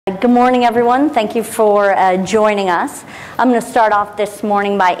Good morning, everyone. Thank you for joining us. I'm going to start off this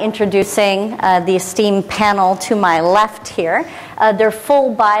morning by introducing the esteemed panel to my left here. Their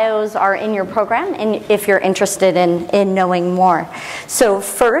full bios are in your program, and if you're interested in knowing more. So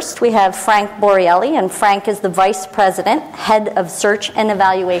first, we have Frank Borrielli, and Frank is the Vice President, Head of Search and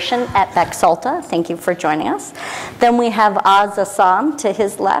Evaluation at Baxalta. Thank you for joining us. Then we have Azam to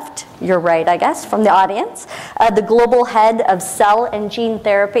his left, your right, I guess, from the audience, the Global Head of Cell and Gene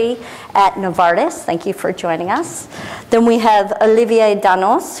Therapy at Novartis. Thank you for joining us. Then we have Olivier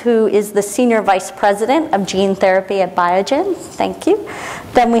Danos, who is the Senior Vice President of Gene Therapy at Biogen. Thank you.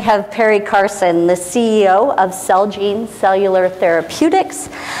 Then we have Perry Carson, the CEO of Celgene Cellular Therapeutics.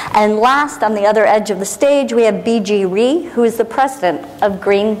 And last, on the other edge of the stage, we have B.G. Ree, who is the President of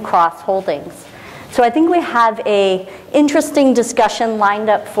Green Cross Holdings. So I think we have an interesting discussion lined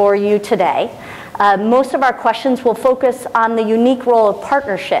up for you today. Most of our questions will focus on the unique role of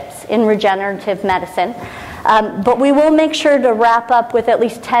partnerships in regenerative medicine. But we will make sure to wrap up with at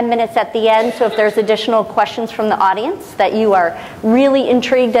least 10 minutes at the end, so if there's additional questions from the audience that you are really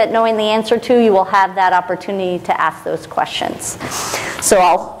intrigued at knowing the answer to, you will have that opportunity to ask those questions. So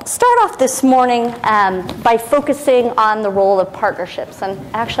I'll start off this morning by focusing on the role of partnerships. And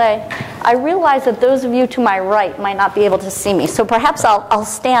actually, I realize that those of you to my right might not be able to see me, so perhaps I'll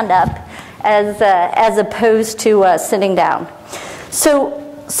stand up as opposed to sitting down.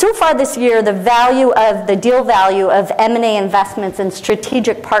 So far this year, the deal value of M&A investments and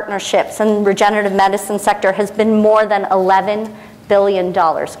strategic partnerships in the regenerative medicine sector has been more than $11 billion,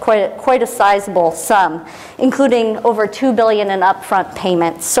 quite a sizable sum, including over $2 billion in upfront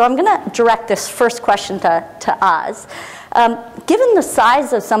payments. So I'm going to direct this first question to Oz. Given the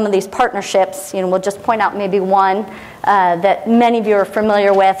size of some of these partnerships, we'll just point out maybe one that many of you are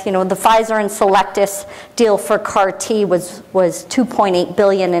familiar with. The Pfizer and Selectis deal for CAR T was $2.8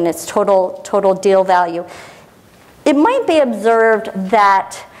 billion in its total deal value. It might be observed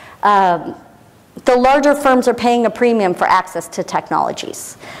that the larger firms are paying a premium for access to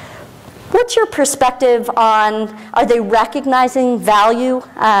technologies. What's your perspective on, are they recognizing value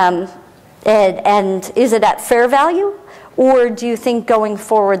and is it at fair value? Or do you think going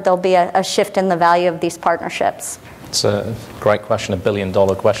forward there'll be a shift in the value of these partnerships? It's a great question, $1 billion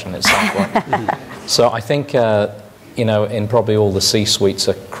question at some point. So I think, in probably all the C-suites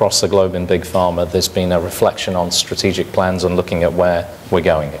across the globe in big pharma, there's been a reflection on strategic plans and looking at where we're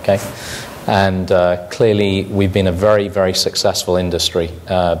going, okay? And clearly, we've been a very, very successful industry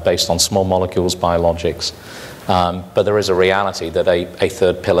based on small molecules, biologics. But there is a reality that a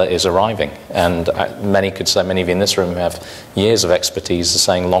third pillar is arriving. And many could say, many of you in this room who have years of expertise are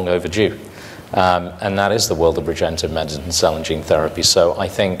saying long overdue. And that is the world of regenerative medicine, cell and gene therapy. So I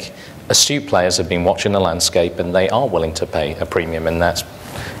think astute players have been watching the landscape and they are willing to pay a premium, and that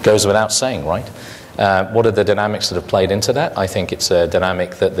goes without saying, right? What are the dynamics that have played into that? I think it's a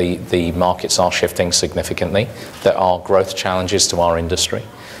dynamic that the markets are shifting significantly. There are growth challenges to our industry.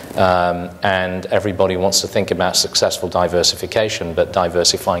 And everybody wants to think about successful diversification, but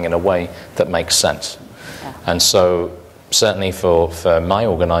diversifying in a way that makes sense. Yeah. And so certainly for my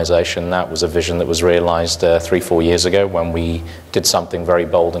organization, that was a vision that was realized 3-4 years ago when we did something very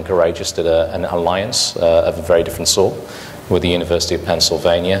bold and courageous, did an alliance of a very different sort with the University of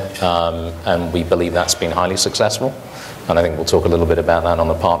Pennsylvania, and we believe that's been highly successful. And I think we'll talk a little bit about that on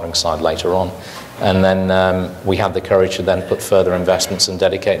the partnering side later on. And then we had the courage to then put further investments and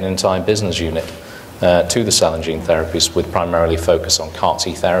dedicate an entire business unit to the cell and gene therapies, with primarily focus on CAR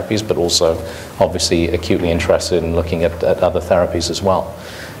T therapies, but also obviously acutely interested in looking at other therapies as well.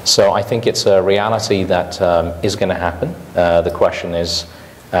 So I think it's a reality that is going to happen. The question is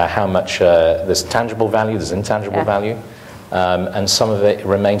how much there's tangible value, there's intangible value, and some of it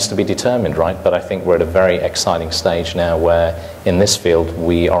remains to be determined, right? But I think we're at a very exciting stage now where in this field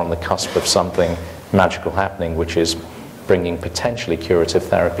we are on the cusp of something magical happening, which is bringing potentially curative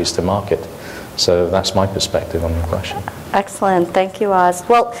therapies to market. So that's my perspective on the question. Excellent. Thank you, Oz.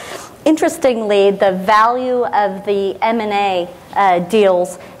 Well, interestingly, the value of the M&A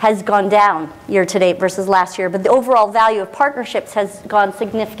deals has gone down year to date versus last year, but the overall value of partnerships has gone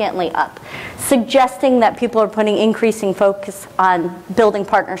significantly up, suggesting that people are putting increasing focus on building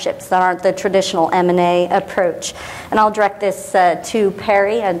partnerships that aren't the traditional M&A approach. And I'll direct this to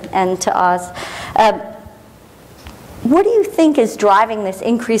Perry and to Oz. What do you think is driving this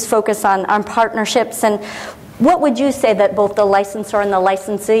increased focus on partnerships, and what would you say that both the licensor and the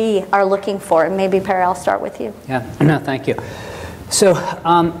licensee are looking for? And maybe, Perry, I'll start with you. Yeah, no, thank you. So,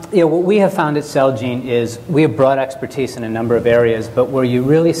 what we have found at Celgene is we have broad expertise in a number of areas, but where you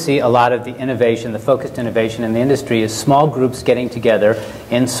really see a lot of the innovation, the focused innovation in the industry is small groups getting together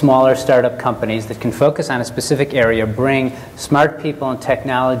in smaller startup companies that can focus on a specific area, bring smart people and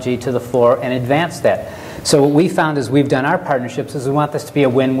technology to the fore, and advance that. So what we found as we've done our partnerships is we want this to be a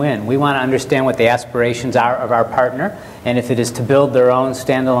win-win. We want to understand what the aspirations are of our partner, and if it is to build their own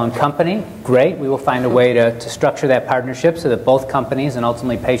standalone company, great. We will find a way to structure that partnership so that both companies and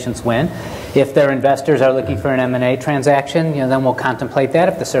ultimately patients win. If their investors are looking for an M&A transaction, then we'll contemplate that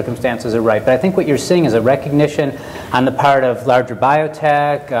if the circumstances are right. But I think what you're seeing is a recognition on the part of larger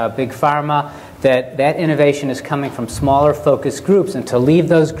biotech, big pharma, that innovation is coming from smaller focused groups, and to leave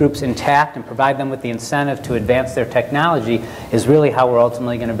those groups intact and provide them with the incentive to advance their technology is really how we're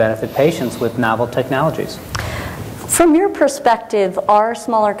ultimately going to benefit patients with novel technologies. From your perspective, are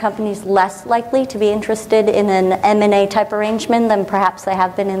smaller companies less likely to be interested in an M&A type arrangement than perhaps they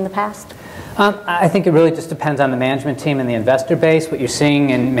have been in the past? I think it really just depends on the management team and the investor base. What you're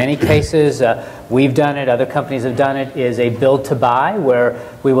seeing in many cases, we've done it, other companies have done it, is a build to buy where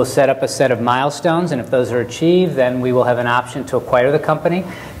we will set up a set of milestones, and if those are achieved, then we will have an option to acquire the company.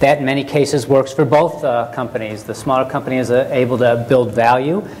 That in many cases works for both companies. The smaller company is able to build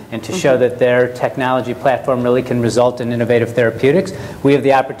value and to show that their technology platform really can result in innovative therapeutics. We have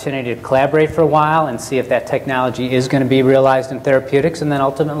the opportunity to collaborate for a while and see if that technology is going to be realized in therapeutics, and then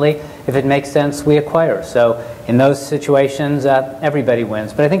ultimately, if it makes sense, we acquire. So in those situations, everybody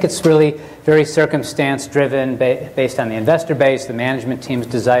wins. But I think it's really very circumstance-driven based on the investor base, the management team's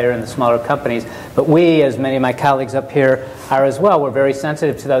desire, and the smaller companies. But we, as many of my colleagues up here are as well, we're very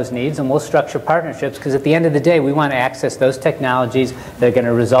sensitive to those needs, and we'll structure partnerships because at the end of the day, we want to access those technologies that are going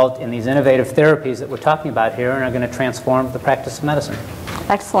to result in these innovative therapies that we're talking about here and are going to transform the practice of medicine.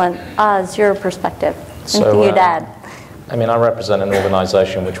 Excellent. Oz, your perspective. Anything you'd add? I mean, I represent an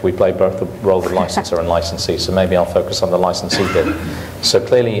organization which we play both the role of licensor and licensee, so maybe I'll focus on the licensee bit. So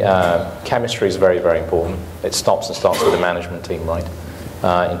clearly, chemistry is very, very important. It stops and starts with the management team, right,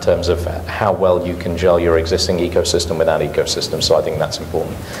 in terms of how well you can gel your existing ecosystem with that ecosystem, so I think that's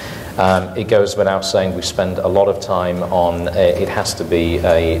important. It goes without saying we spend a lot of time on, it has to be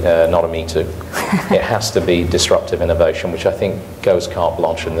not a me too. It has to be disruptive innovation, which I think goes carte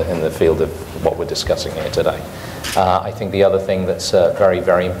blanche in the field of what we're discussing here today. I think the other thing that's very,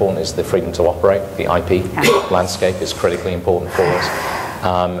 very important is the freedom to operate. The IP landscape is critically important for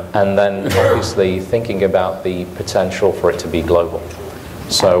us. And then obviously thinking about the potential for it to be global.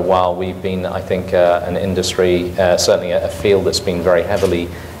 So while we've been, I think, an industry, certainly a field that's been very heavily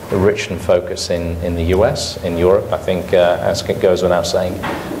rich and focused in the US, in Europe, I think, as it goes without saying,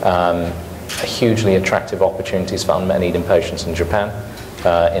 hugely attractive opportunities for unmet need in patients in Japan,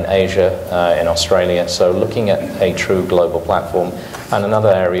 in Asia, in Australia. So looking at a true global platform. And another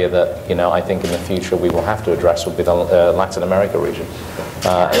area that, I think in the future we will have to address will be the Latin America region.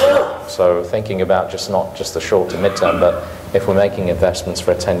 So thinking about not just the short to mid-term, but if we're making investments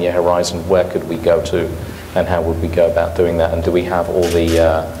for a 10-year horizon, where could we go to and how would we go about doing that? And do we have all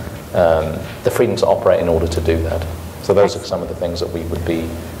the freedom to operate in order to do that? So those are some of the things that we would be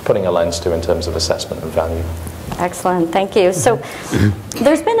putting a lens to in terms of assessment and value. Excellent, thank you. So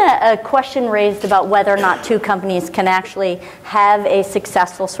there's been a question raised about whether or not two companies can actually have a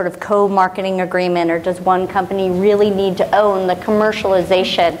successful sort of co-marketing agreement, or does one company really need to own the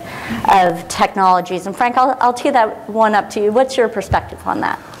commercialization of technologies? And Frank, I'll tee that one up to you. What's your perspective on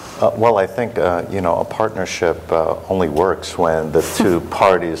that? Well, I think a partnership only works when the two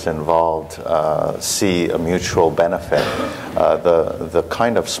parties involved see a mutual benefit. The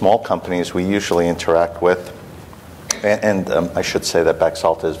kind of small companies we usually interact with, and I should say that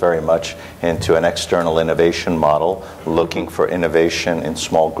Baxalta is very much into an external innovation model, looking for innovation in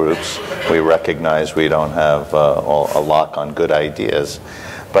small groups. We recognize we don't have a lock on good ideas.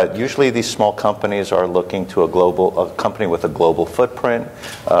 But usually these small companies are looking to a company with a global footprint,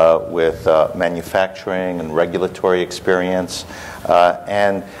 with manufacturing and regulatory experience,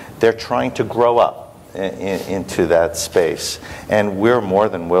 and they're trying to grow up into that space. And we're more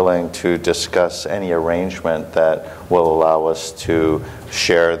than willing to discuss any arrangement that will allow us to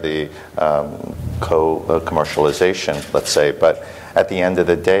share the co-commercialization, let's say. But at the end of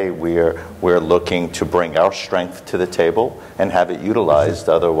the day, we're looking to bring our strength to the table and have it utilized.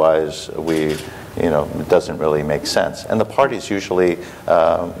 Otherwise, it doesn't really make sense. And the parties usually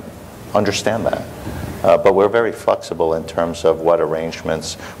understand that. But we're very flexible in terms of what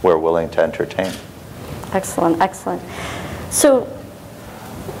arrangements we're willing to entertain. Excellent, excellent. So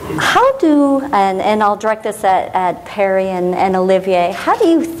How do, and I'll direct this at Perry and Olivier, how do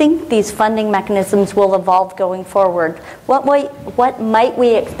you think these funding mechanisms will evolve going forward? What might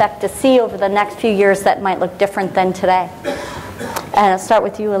we expect to see over the next few years that might look different than today? And I'll start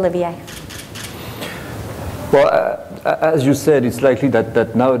with you, Olivier. Well, as you said, it's likely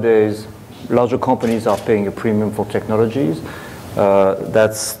that nowadays larger companies are paying a premium for technologies.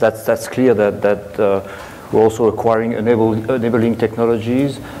 That's clear that we're also acquiring enabling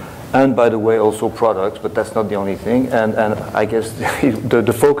technologies, and by the way, also products. But that's not the only thing. And I guess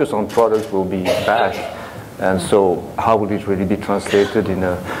the focus on products will be back. And so, how will it really be translated in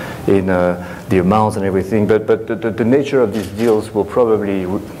the amounts and everything? But the nature of these deals will probably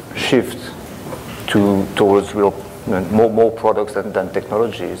shift towards real more products than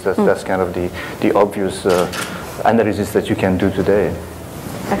technologies. That's kind of the obvious analysis that you can do today.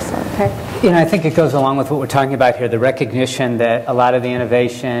 Excellent. Okay. I think it goes along with what we're talking about here, the recognition that a lot of the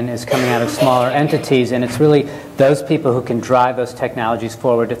innovation is coming out of smaller entities, and it's really those people who can drive those technologies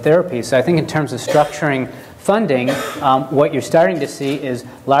forward to therapies. So I think in terms of structuring funding, what you're starting to see is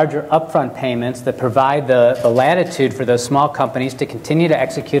larger upfront payments that provide the latitude for those small companies to continue to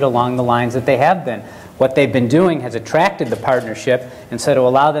execute along the lines that they have been. What they've been doing has attracted the partnership, and so to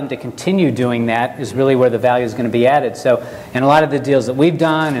allow them to continue doing that is really where the value is going to be added. So in a lot of the deals that we've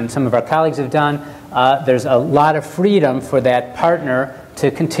done and some of our colleagues have done, there's a lot of freedom for that partner to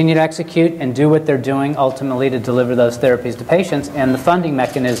continue to execute and do what they're doing ultimately to deliver those therapies to patients, and the funding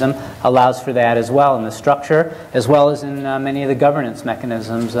mechanism allows for that as well in the structure as well as in many of the governance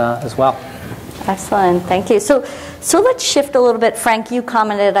mechanisms as well. Excellent, thank you. So let's shift a little bit. Frank, you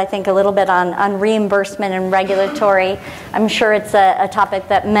commented, I think, a little bit on reimbursement and regulatory. I'm sure it's a topic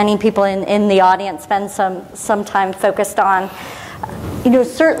that many people in the audience spend some time focused on.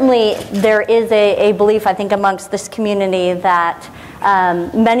 Certainly there is a belief, I think, amongst this community that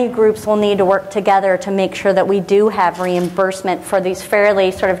many groups will need to work together to make sure that we do have reimbursement for these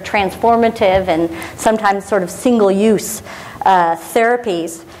fairly sort of transformative and sometimes sort of single-use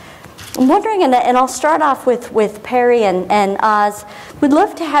therapies. I'm wondering, and I'll start off with Perry and Oz, we'd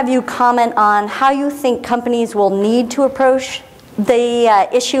love to have you comment on how you think companies will need to approach the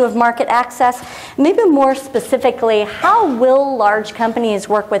issue of market access. Maybe more specifically, how will large companies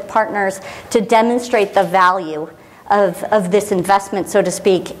work with partners to demonstrate the value of this investment, so to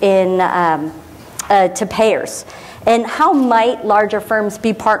speak, in to payers? And how might larger firms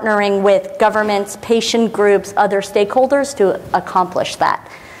be partnering with governments, patient groups, other stakeholders to accomplish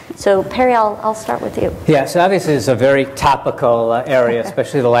that? So Perry, I'll start with you. Yeah, so obviously it's a very topical area,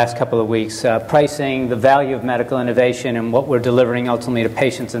 especially the last couple of weeks. Pricing, the value of medical innovation, and what we're delivering ultimately to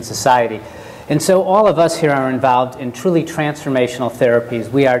patients and society. And so all of us here are involved in truly transformational therapies.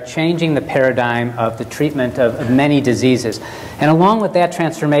 We are changing the paradigm of the treatment of many diseases. And along with that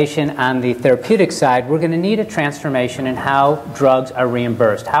transformation on the therapeutic side, we're going to need a transformation in how drugs are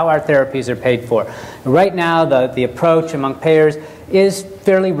reimbursed, how our therapies are paid for. Right now, the approach among payers is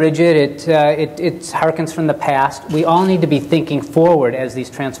fairly rigid. It harkens from the past. We all need to be thinking forward as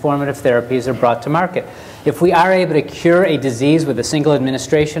these transformative therapies are brought to market. If we are able to cure a disease with a single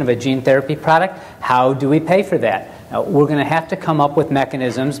administration of a gene therapy product, how do we pay for that? Now, we're going to have to come up with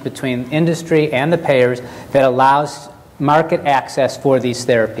mechanisms between industry and the payers that allows market access for these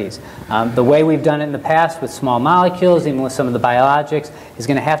therapies. The way we've done it in the past with small molecules, even with some of the biologics, is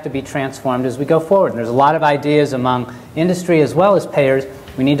going to have to be transformed as we go forward. And there's a lot of ideas among industry as well as payers.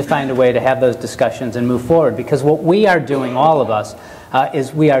 We need to find a way to have those discussions and move forward, because what we are doing, all of us,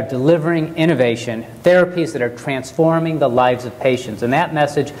 is we are delivering innovation, therapies that are transforming the lives of patients. And that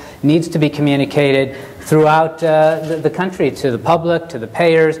message needs to be communicated throughout the country, to the public, to the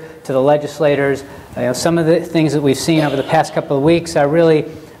payers, to the legislators. Some of the things that we've seen over the past couple of weeks are really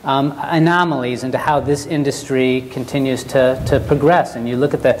anomalies into how this industry continues to progress. And you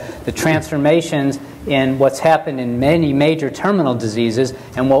look at the transformations in what's happened in many major terminal diseases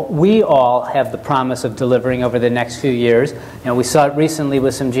and what we all have the promise of delivering over the next few years. We saw it recently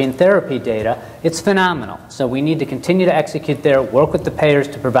with some gene therapy data. It's phenomenal. So we need to continue to execute there, work with the payers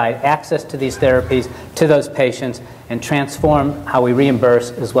to provide access to these therapies to those patients, and transform how we reimburse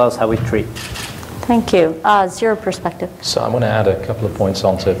as well as how we treat. Thank you. Oz, your perspective. So I want to add a couple of points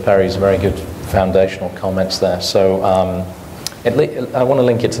onto Perry's very good foundational comments there. So I want to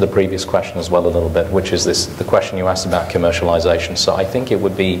link it to the previous question as well a little bit, which is the question you asked about commercialization. So I think it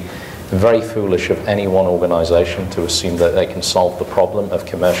would be very foolish of any one organization to assume that they can solve the problem of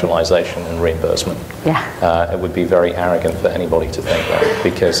commercialization and reimbursement. Yeah. It would be very arrogant for anybody to think that,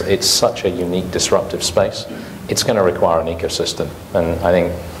 because it's such a unique, disruptive space. It's going to require an ecosystem, and I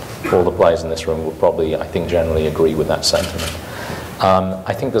think all the players in this room will probably, I think, generally agree with that sentiment.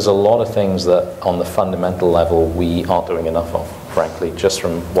 I think there's a lot of things that on the fundamental level we aren't doing enough of, frankly, just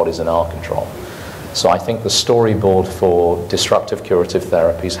from what is in our control. So I think the storyboard for disruptive curative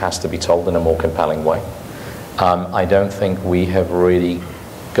therapies has to be told in a more compelling way. I don't think we have really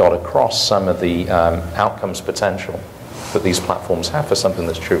got across some of the outcomes potential that these platforms have for something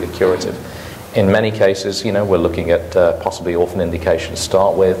that's truly curative. In many cases, you know, we're looking at possibly orphan indications to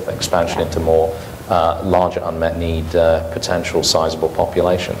start with, expansion into more larger unmet need, potential sizable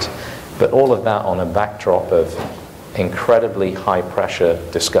populations. But all of that on a backdrop of incredibly high pressure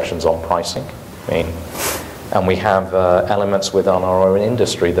discussions on pricing. I mean, and we have elements within our own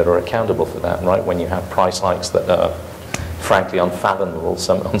industry that are accountable for that, right? When you have price hikes that are frankly unfathomable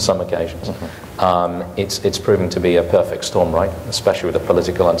on some occasions. It's proving to be a perfect storm, right? Especially with the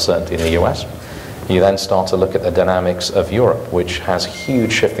political uncertainty in the US. You then start to look at the dynamics of Europe, which has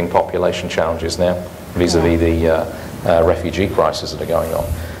huge shifting population challenges now vis-a-vis the refugee crises that are going on.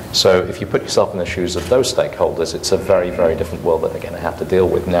 So if you put yourself in the shoes of those stakeholders, it's a very, very different world that they're going to have to deal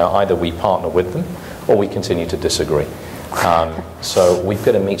with. Now, either we partner with them or we continue to disagree. So we've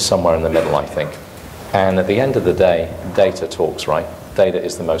got to meet somewhere in the middle, I think. And at the end of the day, data talks, right? Data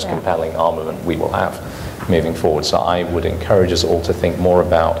is the most compelling armament we will have moving forward. So I would encourage us all to think more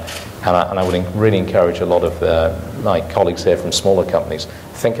about, and I would really encourage a lot of my colleagues here from smaller companies,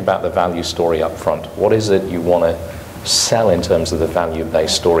 think about the value story up front. What is it you want to sell in terms of the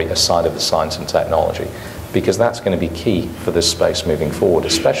value-based story aside of the science and technology? Because that's going to be key for this space moving forward,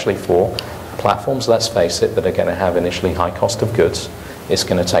 especially for platforms, let's face it, that are going to have initially high cost of goods. It's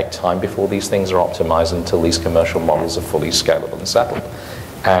going to take time before these things are optimized until these commercial models are fully scalable and settled.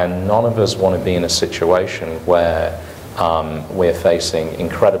 And none of us want to be in a situation where we're facing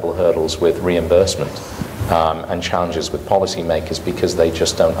incredible hurdles with reimbursement and challenges with policymakers because they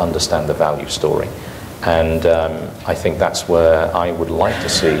just don't understand the value story. And I think that's where I would like to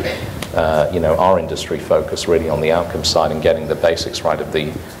see our industry focus really on the outcome side and getting the basics right of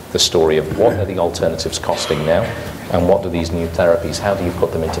the story of what are the alternatives costing now and what do these new therapies, how do you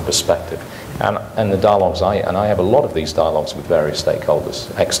put them into perspective? And the dialogues, I have a lot of these dialogues with various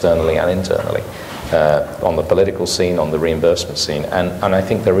stakeholders, externally and internally, on the political scene, on the reimbursement scene. And I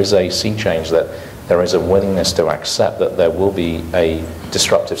think there is a sea change, that there is a willingness to accept that there will be a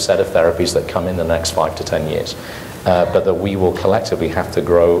disruptive set of therapies that come in the next 5 to 10 years. But that we will collectively have to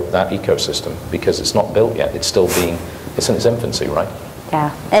grow that ecosystem because it's not built yet. It's in its infancy, right?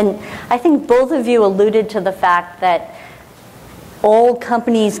 Yeah, and I think both of you alluded to the fact that all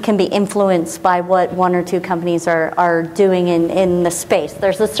companies can be influenced by what one or two companies are doing in the space.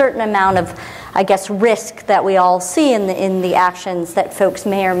 There's a certain amount of, I guess, risk that we all see in the actions that folks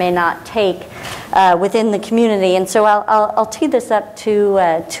may or may not take within the community. And so I'll tee this up to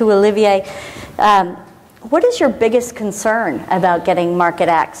Olivier. What is your biggest concern about getting market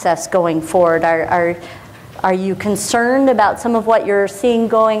access going forward? Are you concerned about some of what you're seeing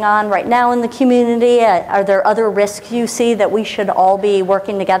going on right now in the community? Are there other risks you see that we should all be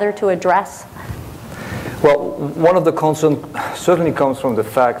working together to address? Well, one of the concerns certainly comes from the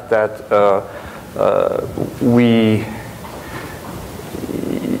fact that we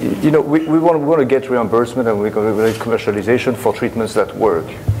want to get reimbursement and we're going to get commercialization for treatments that work,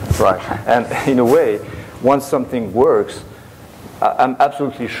 right? And in a way, once something works, I'm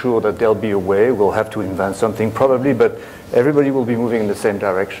absolutely sure that there'll be a way. We'll have to invent something probably, but everybody will be moving in the same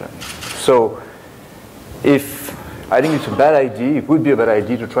direction. So I think it's a bad idea, it would be a bad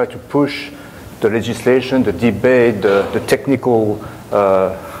idea to try to push the legislation, the debate, the technical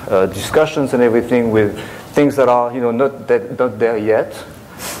discussions and everything with things that are not there yet.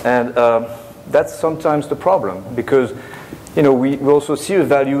 And that's sometimes the problem because we also see a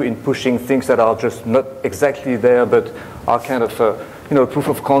value in pushing things that are just not exactly there, but are kind of proof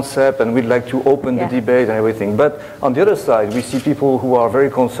of concept, and we'd like to open the debate and everything. But on the other side, we see people who are very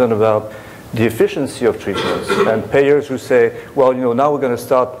concerned about the efficiency of treatments, and payers who say, well, now we're going to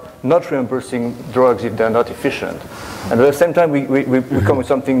start not reimbursing drugs if they're not efficient. And at the same time, we come with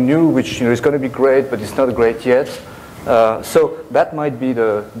something new, which is going to be great, but it's not great yet. So that might be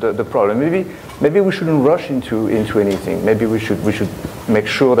the problem. Maybe we shouldn't rush into anything. Maybe we should make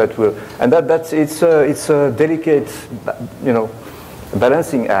sure that it's a delicate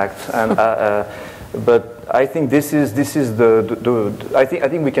balancing act. And but I think this is I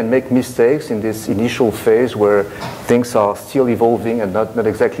think we can make mistakes in this initial phase where things are still evolving and not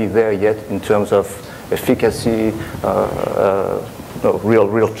exactly there yet in terms of efficacy,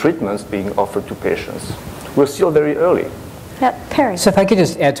 real treatments being offered to patients. We're still very early. Yep, Perry. So if I could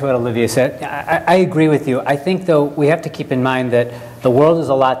just add to what Olivier said, I agree with you. I think, though, we have to keep in mind that The world is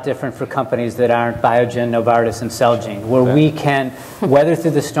a lot different for companies that aren't Biogen, Novartis, and Celgene, where we can weather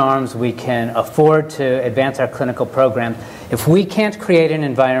through the storms, we can afford to advance our clinical programs. If we can't create an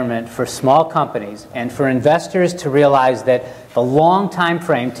environment for small companies and for investors to realize that the long time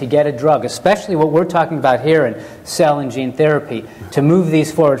frame to get a drug, especially what we're talking about here in cell and gene therapy, to move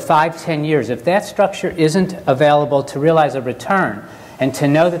these forward 5-10 years, if that structure isn't available to realize a return and to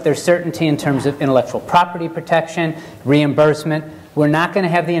know that there's certainty in terms of intellectual property protection, reimbursement, we're not going to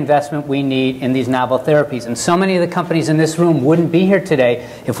have the investment we need in these novel therapies. And so many of the companies in this room wouldn't be here today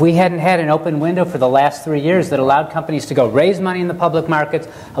if we hadn't had an open window for the last 3 years that allowed companies to go raise money in the public markets,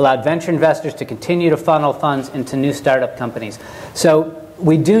 allowed venture investors to continue to funnel funds into new startup companies. So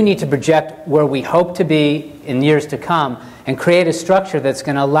we do need to project where we hope to be in years to come and create a structure that's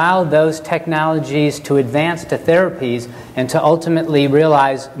going to allow those technologies to advance to therapies and to ultimately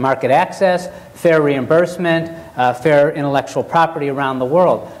realize market access, fair reimbursement, fair intellectual property around the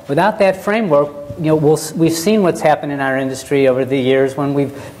world. Without that framework, we've seen what's happened in our industry over the years when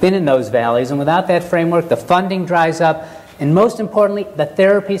we've been in those valleys, and without that framework, the funding dries up, and most importantly, the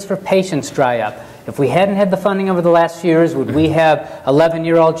therapies for patients dry up. If we hadn't had the funding over the last few years, would we have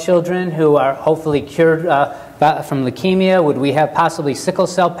 11-year-old children who are hopefully cured from leukemia? Would we have possibly sickle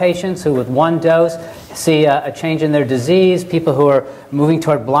cell patients who with one dose see a change in their disease? People who are moving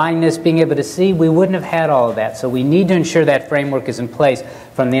toward blindness being able to see? We wouldn't have had all of that. So we need to ensure that framework is in place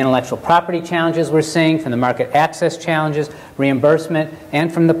from the intellectual property challenges we're seeing, from the market access challenges, reimbursement,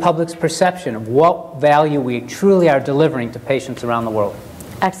 and from the public's perception of what value we truly are delivering to patients around the world.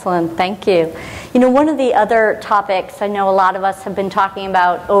 Excellent, thank you. One of the other topics I know a lot of us have been talking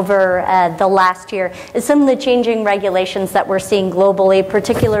about over the last year is some of the changing regulations that we're seeing globally,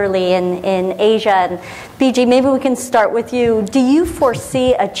 particularly in Asia. And BG, maybe we can start with you. Do you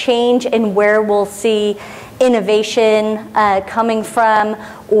foresee a change in where we'll see innovation coming from,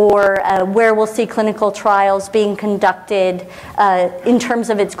 or where we'll see clinical trials being conducted in terms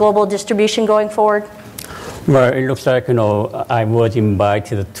of its global distribution going forward? Well, it looks like, I was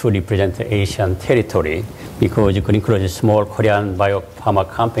invited to represent the Asian territory because it could include a small Korean biopharma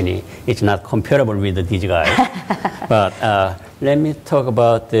company. It's not comparable with these guys. But let me talk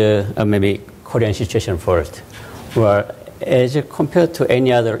about the maybe Korean situation first. Well, as compared to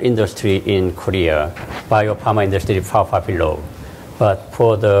any other industry in Korea, biopharma industry is far, far below. But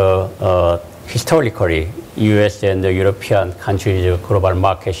for the historically, US and the European countries' global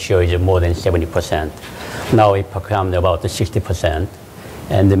market share is more than 70%. Now it become about 60%,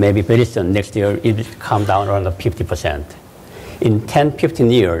 and maybe very soon, next year, it will come down around 50%. In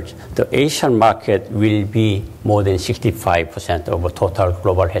 10-15 years, the Asian market will be more than 65% of the total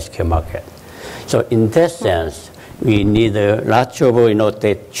global healthcare market. So in that sense, we need lots of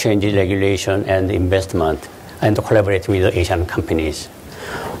that change in regulation and investment and collaborate with the Asian companies.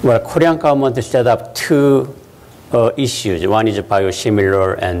 Well, Korean government set up two issues. One is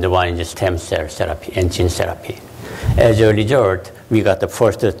biosimilar and one is stem cell therapy and gene therapy. As a result, we got the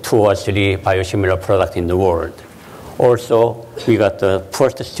first 2 or 3 biosimilar products in the world. Also, we got the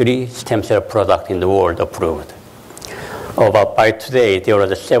first 3 stem cell products in the world approved. But by today, there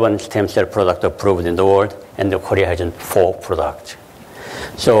are 7 stem cell products approved in the world, and Korea has 4 products.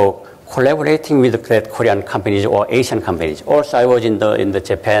 So collaborating with the Korean companies or Asian companies. Also, I was in the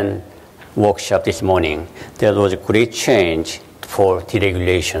Japan workshop this morning. There was a great change for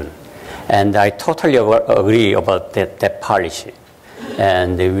deregulation. And I totally agree about that policy.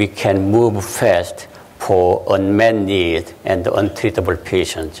 And we can move fast for unmet need and untreatable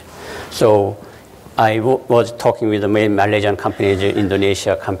patients. So I was talking with the Malaysian companies,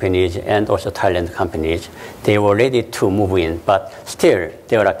 Indonesia companies, and also Thailand companies. They were ready to move in, but still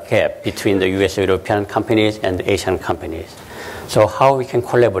there are gaps between the US European companies and the Asian companies. So how we can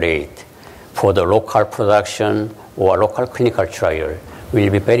collaborate for the local production or local clinical trial will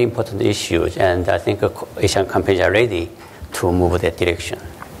be very important issues, and I think Asian companies are ready to move that direction.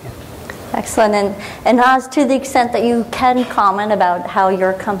 Excellent. And Oz, to the extent that you can comment about how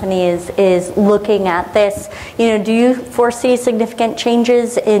your company is looking at this, do you foresee significant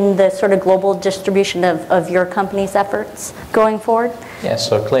changes in the sort of global distribution of your company's efforts going forward? Yeah,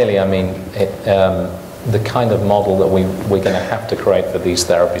 so clearly, the kind of model that we're going to have to create for these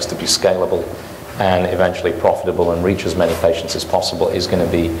therapies to be scalable and eventually profitable and reach as many patients as possible is going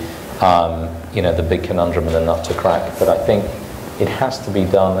to be, the big conundrum and the nut to crack. But I think it has to be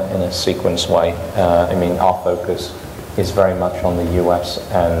done in a sequenced way. Our focus is very much on the US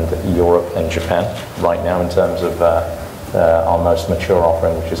and Europe and Japan right now in terms of our most mature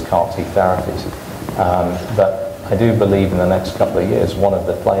offering, which is CAR-T therapies. But I do believe in the next couple of years, one of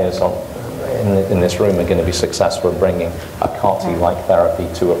the players in this room are going to be successful in bringing a CAR-T-like therapy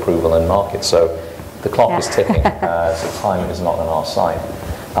to approval and market. So the clock is ticking, so time is not on our side.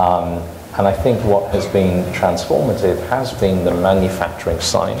 And I think what has been transformative has been the manufacturing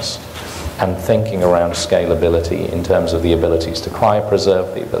science and thinking around scalability in terms of the abilities to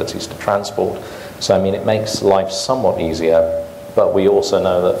cryopreserve, the abilities to transport. So, I mean, it makes life somewhat easier, but we also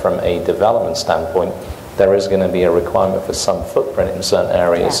know that from a development standpoint, there is going to be a requirement for some footprint in certain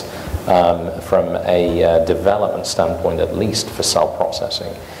areas, from a development standpoint, at least for cell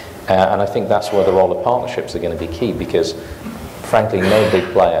processing. And I think that's where the role of partnerships are going to be key, because frankly, no big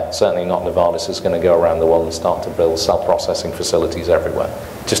player, certainly not Novartis, is going to go around the world and start to build cell processing facilities everywhere.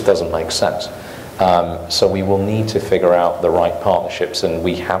 It just doesn't make sense. So we will need to figure out the right partnerships, and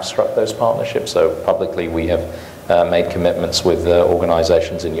we have struck those partnerships. So publicly we have made commitments with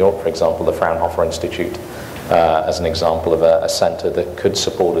organizations in Europe, for example, the Fraunhofer Institute, as an example of a center that could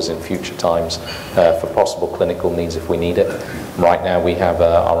support us in future times for possible clinical needs if we need it. Right now we have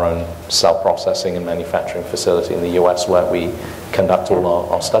our own cell processing and manufacturing facility in the US where we conduct all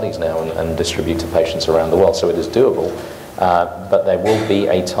our studies now and distribute to patients around the world, so it is doable. But there will be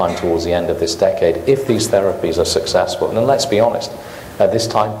a time towards the end of this decade, if these therapies are successful, and let's be honest, at this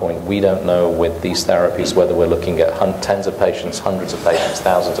time point, we don't know with these therapies whether we're looking at tens of patients, hundreds of patients,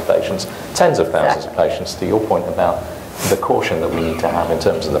 thousands of patients, tens of thousands of patients, to your point about the caution that we need to have in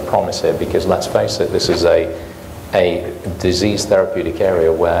terms of the promise here, because let's face it, this is a disease therapeutic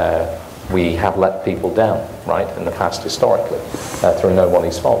area where we have let people down, right, in the past historically, through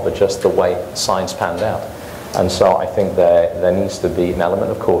nobody's fault, but just the way science panned out. And so I think there needs to be an element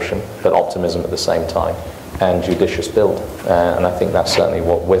of caution, but optimism at the same time, and judicious build. And I think that's certainly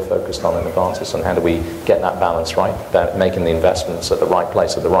what we're focused on in Novartis, and how do we get that balance right, about making the investments at the right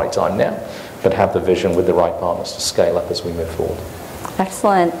place at the right time now, but have the vision with the right partners to scale up as we move forward.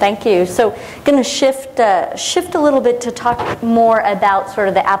 Excellent, thank you. So going to shift a little bit to talk more about sort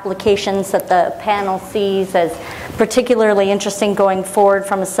of the applications that the panel sees as particularly interesting going forward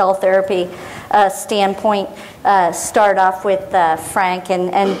from a cell therapy standpoint. Start off with Frank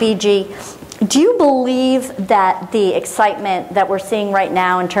and BG. Do you believe that the excitement that we're seeing right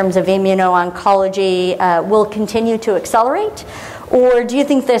now in terms of immuno-oncology will continue to accelerate? Or do you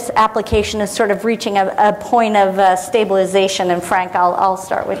think this application is sort of reaching a point of stabilization? And Frank, I'll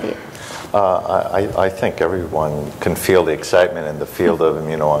start with you. I think everyone can feel the excitement in the field of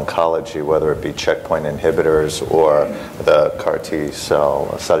immuno-oncology, whether it be checkpoint inhibitors or the CAR-T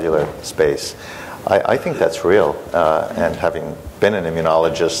cellular space. I think that's real, and having been an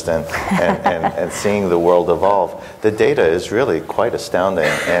immunologist and seeing the world evolve, the data is really quite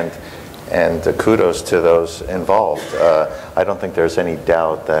astounding, and kudos to those involved. I don't think there's any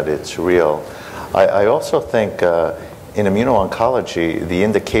doubt that it's real. I also think in immuno-oncology, the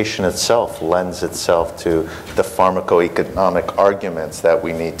indication itself lends itself to the pharmacoeconomic arguments that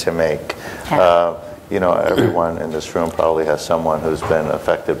we need to make. You know, everyone in this room probably has someone who's been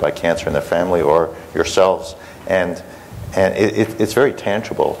affected by cancer in their family, or yourselves, and it's very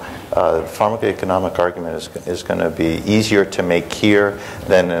tangible. The pharmacoeconomic argument is going to be easier to make here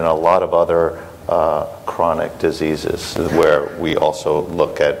than in a lot of other chronic diseases, where we also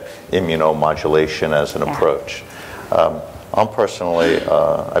look at immunomodulation as an approach. I'm personally,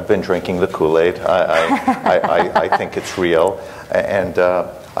 I've been drinking the Kool-Aid. I think it's real, and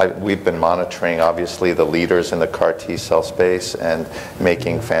we've been monitoring, obviously, the leaders in the CAR-T cell space and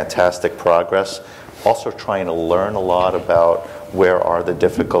making fantastic progress. Also trying to learn a lot about where are the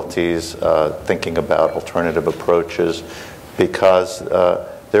difficulties, thinking about alternative approaches, because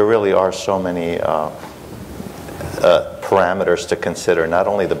there really are so many parameters to consider, not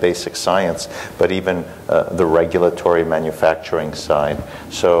only the basic science, but even the regulatory manufacturing side.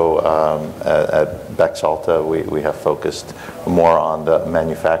 So at Bexalta, we have focused more on the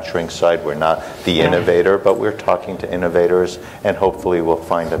manufacturing side. We're not the innovator, but we're talking to innovators, and hopefully we'll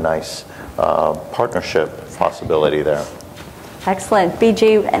find a nice partnership possibility there. Excellent.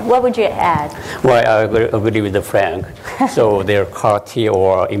 BG, what would you add? Well, I agree with Frank. So their CAR-T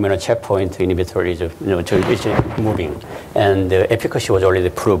or immunocheckpoint inhibitor is moving. And the efficacy was already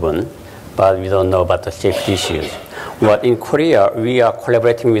proven, but we don't know about the safety issues. But in Korea, we are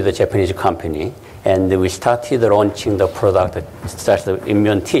collaborating with a Japanese company, and we started launching the product that starts the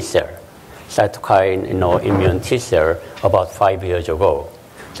immune T cell, cytokine immune T cell, about 5 years ago.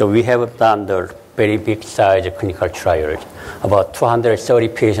 So we have done the very big size clinical trials, about 230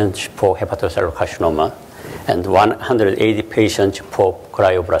 patients for hepatocellular carcinoma and 180 patients for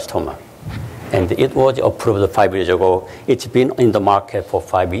glioblastoma. And it was approved 5 years ago. It's been in the market for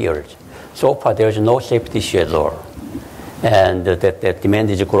 5 years. So far, there's no safety issue at all. and that demand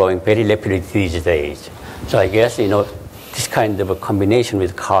is growing very rapidly these days. So I guess, this kind of a combination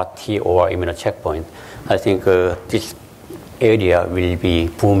with CAR-T or immunocheckpoint, I think this area will be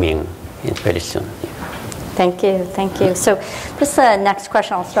booming very soon. Thank you, thank you. So this next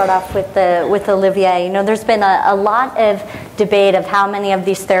question, I'll start off with Olivier. There's been a lot of debate of how many of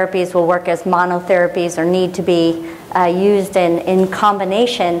these therapies will work as monotherapies or need to be used in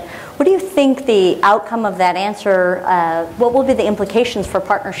combination. What do you think the outcome of that answer, what will be the implications for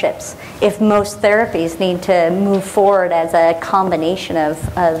partnerships if most therapies need to move forward as a combination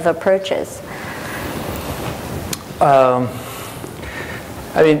of approaches?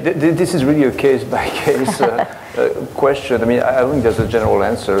 I mean, this is really a case-by-case question. I mean, I don't think there's a general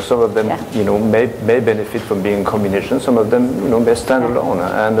answer. Some of them, may benefit from being in combination. Some of them, may stand alone.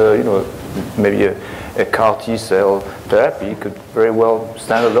 And, maybe a CAR-T cell therapy could very well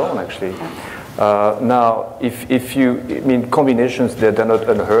stand alone, actually. Now, combinations, they're not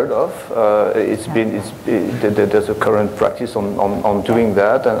unheard of. There's a current practice on doing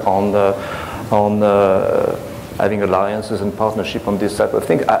that and on having alliances and partnership on this type of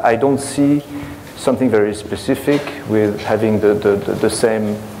thing. I don't see something very specific with having the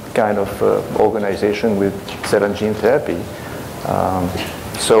same kind of organization with cell and gene therapy.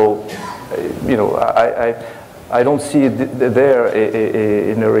 I don't see there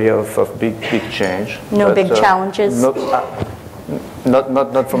an area of big change. No big challenges?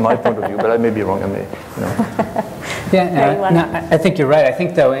 Not from my point of view, but I may be wrong. Yeah, I think you're right. I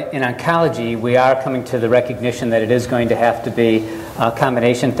think, though, in oncology, we are coming to the recognition that it is going to have to be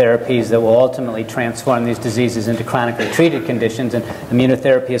combination therapies that will ultimately transform these diseases into chronically treated conditions, and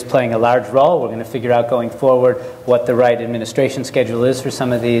immunotherapy is playing a large role. We're going to figure out going forward what the right administration schedule is for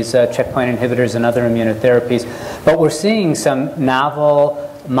some of these checkpoint inhibitors and other immunotherapies. But we're seeing some novel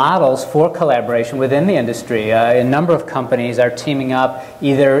models for collaboration within the industry. A number of companies are teaming up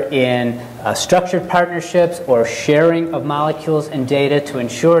either in structured partnerships or sharing of molecules and data to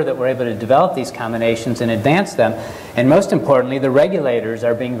ensure that we're able to develop these combinations and advance them. And most importantly, the regulators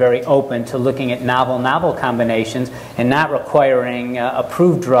are being very open to looking at novel combinations and not requiring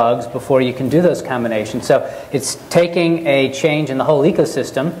approved drugs before you can do those combinations. So it's taking a change in the whole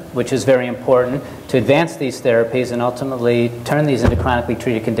ecosystem, which is very important, to advance these therapies and ultimately turn these into chronically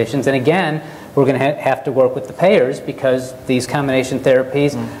treated conditions. And again, we're going to have to work with the payers because these combination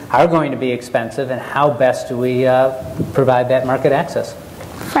therapies are going to be expensive, and how best do we provide that market access?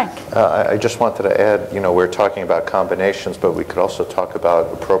 Frank. I just wanted to add, we're talking about combinations, but we could also talk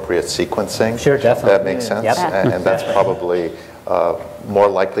about appropriate sequencing. Sure, definitely. That makes sense. Yep. And that's probably more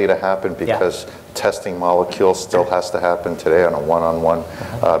likely to happen because testing molecules still has to happen today on a one-on-one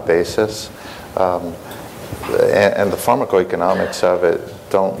basis. And the pharmacoeconomics of it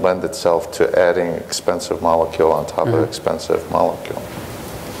don't lend itself to adding expensive molecule on top of expensive molecule.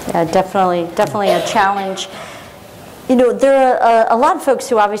 Yeah, definitely a challenge. There are a lot of folks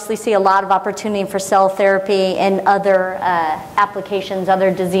who obviously see a lot of opportunity for cell therapy in other applications,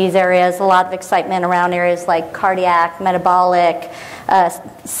 other disease areas, a lot of excitement around areas like cardiac, metabolic,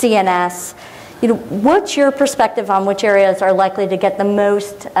 CNS. What's your perspective on which areas are likely to get the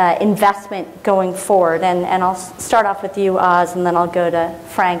most investment going forward? And I'll start off with you, Oz, and then I'll go to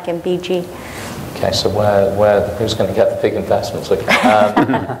Frank and BG. Okay, so who's going to get the big investments?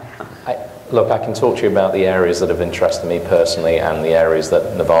 Look, I can talk to you about the areas that have interested me personally and the areas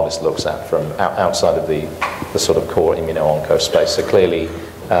that Novartis looks at from outside of the sort of core immuno-onco space. So clearly,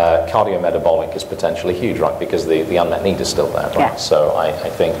 cardiometabolic is potentially huge, right? Because the unmet need is still there, right? Yeah. So I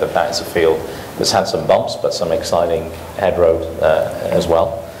think that is a field that's had some bumps, but some exciting head road as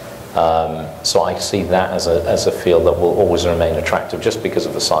well. So I see that as a field that will always remain attractive just because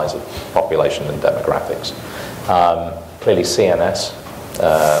of the size of population and demographics. Clearly CNS,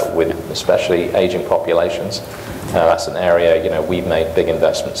 with especially aging populations. That's an area we've made big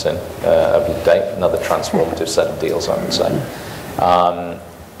investments in over the date. Another transformative set of deals, I would say.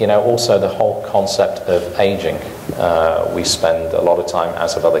 Also the whole concept of aging. We spend a lot of time,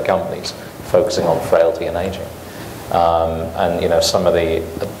 as have other companies, focusing on frailty and aging. And some of the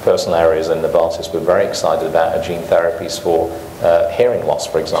personal areas in Novartis, we're very excited about gene therapies for hearing loss,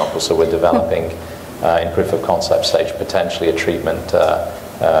 for example. So we're developing in proof of concept stage potentially a treatment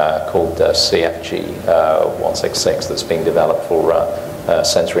called CFG 166 that's being developed for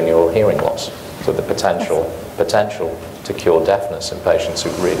sensory neural hearing loss. So the potential to cure deafness in patients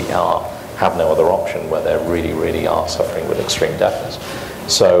who really have no other option, where they really are suffering with extreme deafness.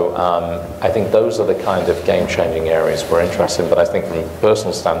 So I think those are the kind of game-changing areas we're interested in. But I think from a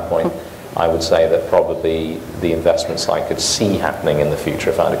personal standpoint, I would say that probably the investments I could see happening in the future,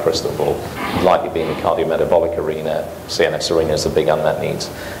 if I had a crystal ball, would likely be in the cardiometabolic arena. CNS arena is the big unmet needs.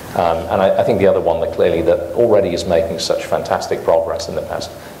 And I think the other one that clearly that already is making such fantastic progress in the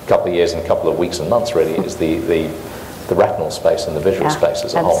past couple of years and couple of weeks and months really is the retinal space and the visual space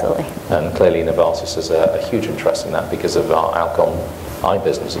as a absolutely. whole. And clearly Novartis has a huge interest in that because of our Alcon eye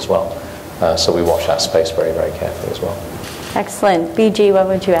business as well. So we watch that space very, very carefully as well. Excellent. BG, what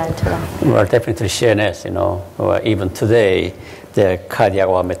would you add to that? Well, definitely CNS, even today, the cardiac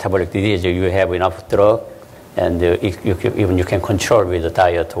or metabolic disease, you have enough drug, and even you can control with the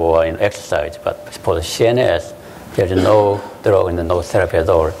diet or exercise. But for the CNS, there's no drug and no therapy at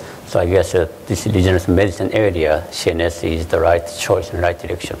all. So I guess this regenerative medicine area, CNS is the right choice and right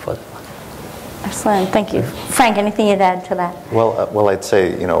direction for them. Excellent. Thank you. Frank, anything you'd add to that? Well, I'd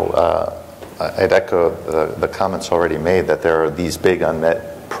say, I'd echo the comments already made that there are these big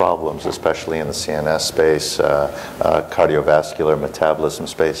unmet problems, especially in the CNS space, cardiovascular metabolism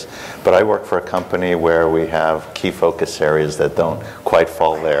space. But I work for a company where we have key focus areas that don't quite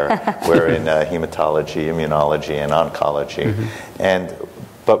fall there. We're in hematology, immunology, and oncology.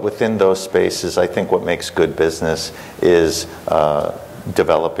 But within those spaces, I think what makes good business is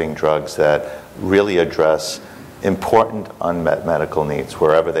developing drugs that really address important unmet medical needs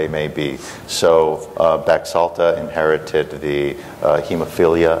wherever they may be. So Baxalta inherited the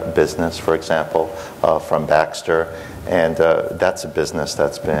hemophilia business, for example, from Baxter, and that's a business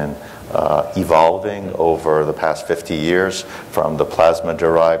that's been evolving over the past 50 years, from the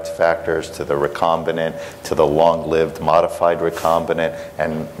plasma-derived factors to the recombinant to the long-lived modified recombinant,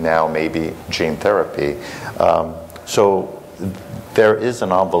 and now maybe gene therapy. So there is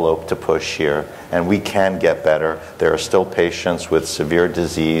an envelope to push here, and we can get better. There are still patients with severe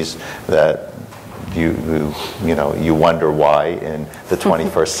disease that you wonder why in the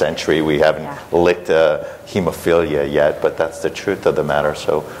 21st century we haven't licked hemophilia yet, but that's the truth of the matter.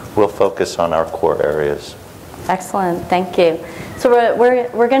 So we'll focus on our core areas. Excellent, thank you. So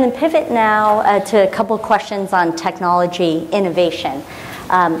we're going to pivot now to a couple questions on technology innovation.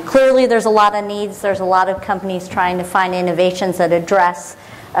 Clearly there's a lot of needs. There's a lot of companies trying to find innovations that address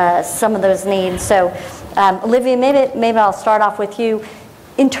some of those needs. So Olivia, maybe I'll start off with you.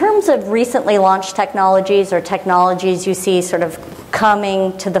 In terms of recently launched technologies or technologies you see sort of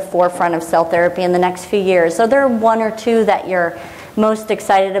coming to the forefront of cell therapy in the next few years, are there one or two that you're most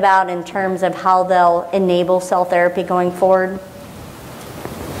excited about in terms of how they'll enable cell therapy going forward?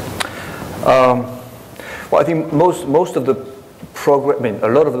 Well, I think most of the progress, a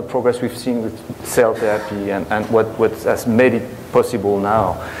lot of the progress we've seen with cell therapy and what has made it possible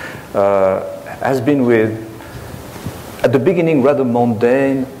now has been with, at the beginning, rather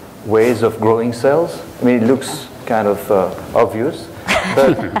mundane ways of growing cells. I mean, it looks kind of obvious,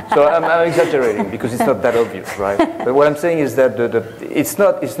 but so I'm exaggerating because it's not that obvious, right? But what I'm saying is that it's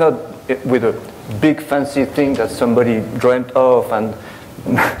not with a big fancy thing that somebody dreamt of and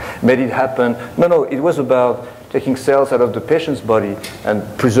made it happen. No, it was about taking cells out of the patient's body and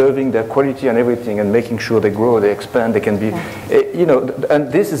preserving their quality and everything and making sure they grow, they expand, they can be,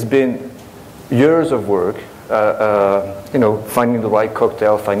 and this has been years of work. Finding the right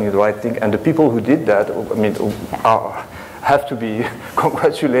cocktail, finding the right thing, and the people who did that, have to be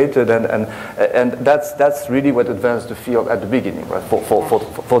congratulated, and that's really what advanced the field at the beginning, right?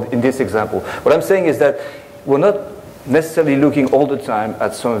 For in this example, what I'm saying is that we're not necessarily looking all the time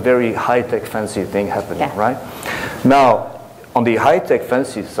at some very high-tech fancy thing happening, right? Now, on the high-tech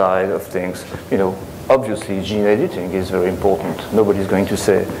fancy side of things, obviously gene editing is very important. Nobody's going to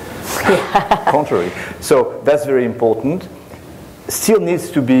say contrary. So that's very important. Still needs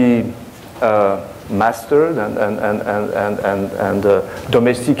to be mastered and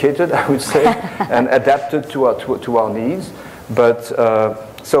domesticated, I would say, and adapted to our needs. But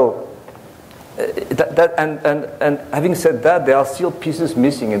and having said that, there are still pieces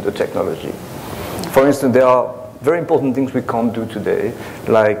missing in the technology. For instance, there are very important things we can't do today,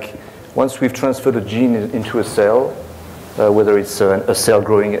 like once we've transferred a gene into a cell, whether it's a cell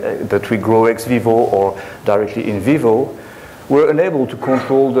growing that we grow ex vivo or directly in vivo, we're unable to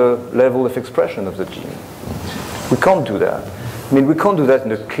control the level of expression of the gene. We can't do that. I mean, we can't do that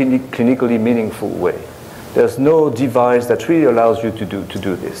in a clinically meaningful way. There's no device that really allows you to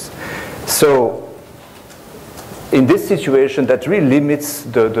do this. So in this situation, that really limits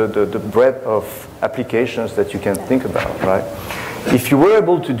the breadth of applications that you can think about, right? If you were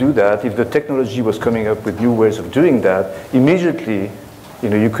able to do that, if the technology was coming up with new ways of doing that, immediately,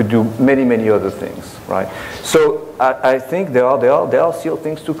 you could do many other things, right? So I think there are still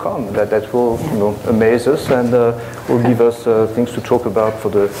things to come that will amaze us and will give us things to talk about for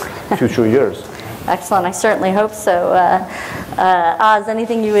the future years. Excellent. I certainly hope so. Oz,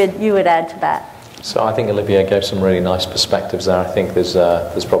 anything you would add to that? So I think Olivier gave some really nice perspectives there. I think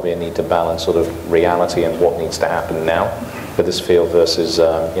there's probably a need to balance sort of reality and what needs to happen now for this field versus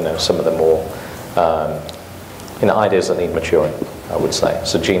some of the more ideas that need maturing, I would say.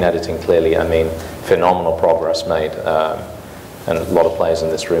 So gene editing, clearly, I mean, phenomenal progress made, and a lot of players in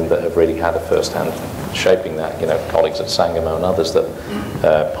this room that have really had a first-hand shaping that. Colleagues at Sangamo and others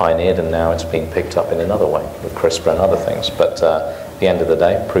that pioneered, and now it's been picked up in another way with CRISPR and other things. But at the end of the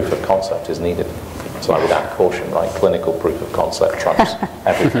day, proof of concept is needed. So I would add caution, right? Clinical proof of concept trumps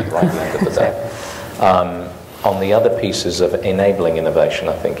everything right at the end of the day. On the other pieces of enabling innovation,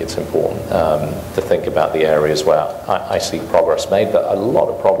 I think it's important to think about the areas where I see progress made, but a lot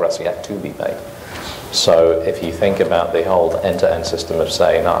of progress yet to be made. So if you think about the whole end-to-end system of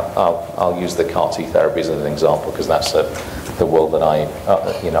saying, I'll use the CAR-T therapies as an example, because that's the world that I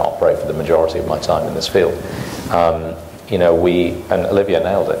operate for the majority of my time in this field. And Olivia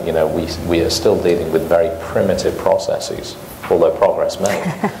nailed it, we are still dealing with very primitive processes, although progress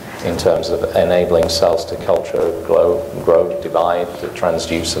made, in terms of enabling cells to culture, grow, divide, to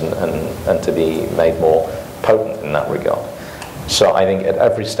transduce, and to be made more potent in that regard. So I think at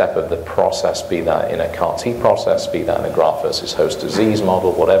every step of the process, be that in a CAR-T process, be that in a graft versus host disease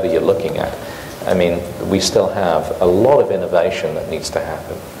model, whatever you're looking at, I mean, we still have a lot of innovation that needs to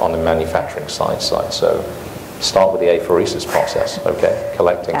happen on the manufacturing side. So start with the apheresis process, okay?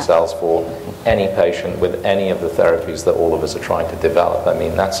 Collecting cells for any patient with any of the therapies that all of us are trying to develop. I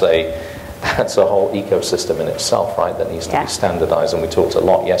mean, that's a whole ecosystem in itself, right, that needs to be standardized. And we talked a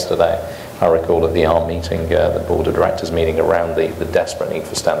lot yesterday, I recall, at the ARM meeting, the board of directors meeting, around the desperate need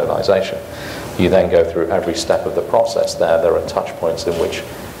for standardization. You then go through every step of the process there. There are touch points in which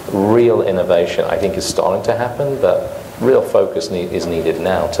real innovation, I think, is starting to happen, but real focus is needed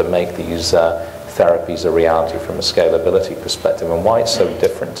now to make these therapies a reality from a scalability perspective. And why it's so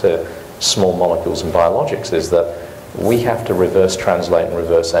different to small molecules and biologics is that we have to reverse translate and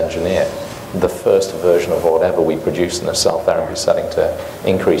reverse engineer the first version of whatever we produce in a cell therapy setting to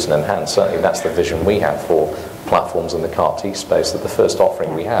increase and enhance. Certainly that's the vision we have for platforms in the CAR-T space, that the first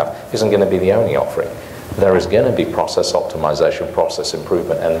offering we have isn't going to be the only offering. There is going to be process optimization, process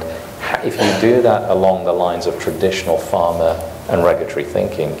improvement, and if you do that along the lines of traditional pharma and regulatory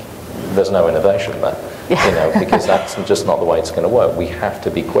thinking, there's no innovation there, because that's just not the way it's going to work. We have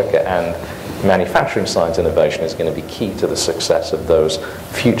to be quicker, and manufacturing science innovation is going to be key to the success of those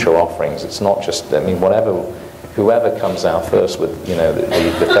future offerings. It's not just, I mean, whoever comes out first with, the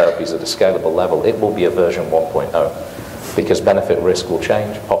therapies at a scalable level, it will be a version 1.0, because benefit risk will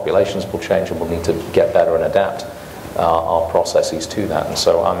change, populations will change, and we'll need to get better and adapt our processes to that. And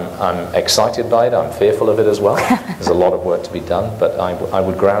so I'm excited by it. I'm fearful of it as well. There's a lot of work to be done, but I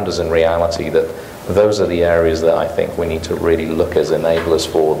would ground us in reality that those are the areas that I think we need to really look as enablers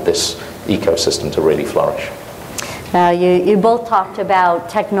for this ecosystem to really flourish. Now, you both talked about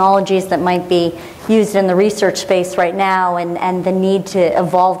technologies that might be used in the research space right now, and the need to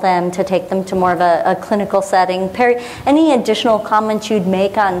evolve them, to take them to more of a clinical setting. Perry, any additional comments you'd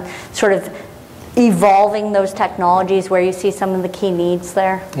make on sort of evolving those technologies where you see some of the key needs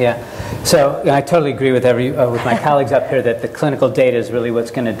there? Yeah, so I totally agree with with my colleagues up here that the clinical data is really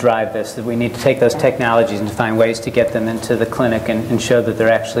what's going to drive this, that we need to take those technologies and find ways to get them into the clinic and show that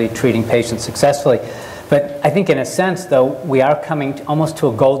they're actually treating patients successfully. But I think in a sense, though, we are coming almost to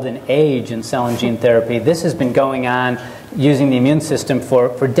a golden age in cell and gene therapy. This has been going on using the immune system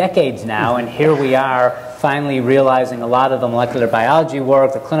for decades now, and here we are finally realizing a lot of the molecular biology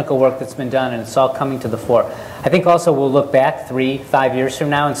work, the clinical work that's been done, and it's all coming to the fore. I think also we'll look back 3-5 years from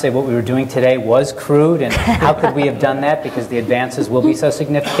now and say what we were doing today was crude, and how could we have done that, because the advances will be so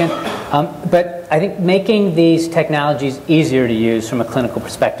significant. But I think making these technologies easier to use from a clinical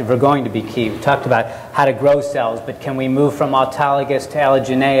perspective are going to be key. We talked about how to grow cells, but can we move from autologous to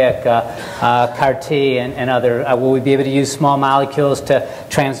allogeneic, CAR-T and other? Will we be able to use small molecules to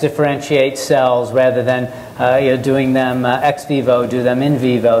transdifferentiate cells rather than doing them ex vivo, do them in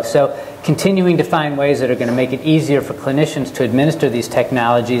vivo? So continuing to find ways that are going to make it easier for clinicians to administer these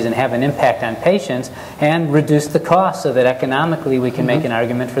technologies and have an impact on patients, and reduce the cost so that economically we can make an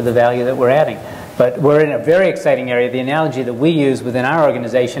argument for the value that we're adding. But we're in a very exciting area. The analogy that we use within our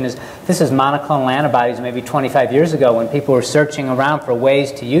organization is, this is monoclonal antibodies maybe 25 years ago, when people were searching around for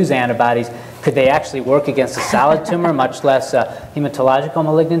ways to use antibodies. Could they actually work against a solid tumor, much less hematological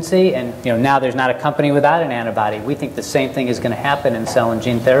malignancy? And now there's not a company without an antibody. We think the same thing is going to happen in cell and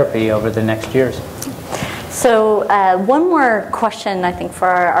gene therapy over the next years. So one more question, I think, for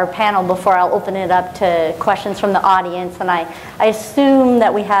our panel before I'll open it up to questions from the audience. And I assume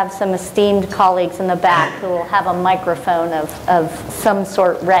that we have some esteemed colleagues in the back who will have a microphone of some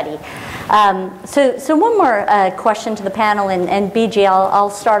sort ready. So one more question to the panel, and BG, I'll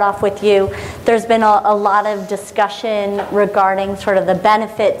start off with you. There's been a lot of discussion regarding sort of the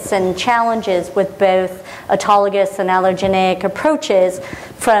benefits and challenges with both autologous and allogeneic approaches.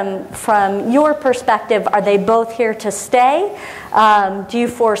 From your perspective, are they both here to stay? Do you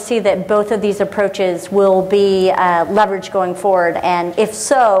foresee that both of these approaches will be leveraged going forward? And if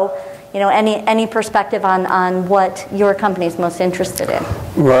so, any perspective on what your company is most interested in?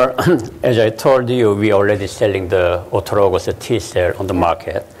 Well, as I told you, we are already selling the autologous T cell on the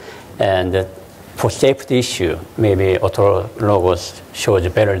market. And for safety issue, maybe autologous shows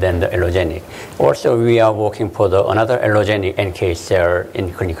better than the allogeneic. Also, we are working for another allogeneic NK cell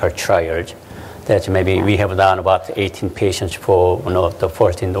in clinical trials. That maybe we have done about 18 patients for the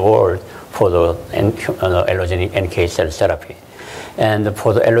first in the world for the allogeneic NK cell therapy. And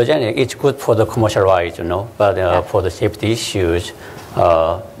for the allogeneic, it's good for the commercial-wise, but for the safety issues,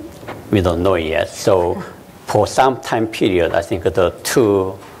 we don't know yet. So for some time period, I think the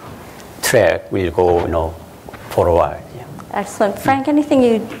two track will go, for a while. Yeah. Excellent. Frank, anything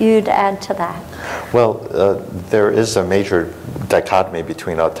you'd add to that? Well, there is a major dichotomy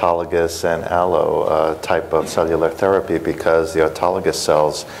between autologous and allo type of cellular therapy, because the autologous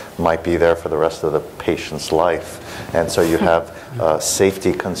cells might be there for the rest of the patient's life. And so you have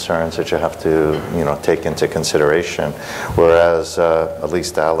safety concerns that you have to take into consideration, whereas at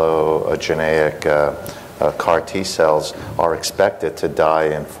least allogeneic CAR T cells are expected to die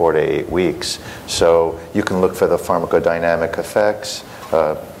in 4 to 8 weeks. So you can look for the pharmacodynamic effects,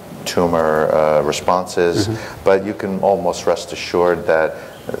 tumor responses, but you can almost rest assured that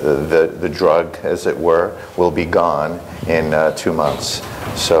the drug, as it were, will be gone in 2 months.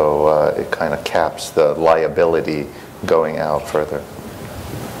 So it kind of caps the liability going out further.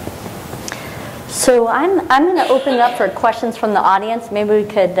 So I'm going to open it up for questions from the audience. Maybe we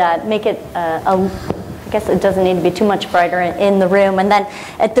could make it I guess it doesn't need to be too much brighter in the room. And then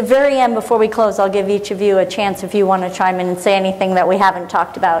at the very end, before we close, I'll give each of you a chance if you want to chime in and say anything that we haven't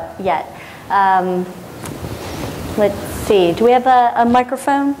talked about yet. Let's see. Do we have a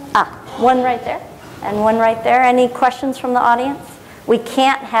microphone? One right there and one right there. Any questions from the audience? We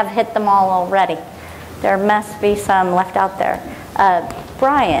can't have hit them all already. There must be some left out there.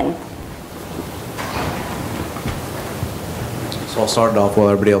 Brian. So I'll start it off while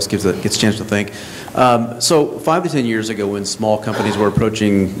everybody else gets a chance to think. So 5 to 10 years ago, when small companies were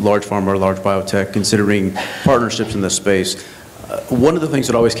approaching large pharma or large biotech, considering partnerships in this space, one of the things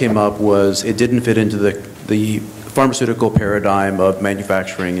that always came up was it didn't fit into the pharmaceutical paradigm of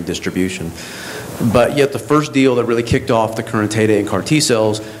manufacturing and distribution. But yet the first deal that really kicked off the current heyday in CAR T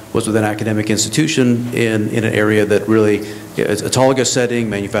cells was with an academic institution in an area that really is autologous setting,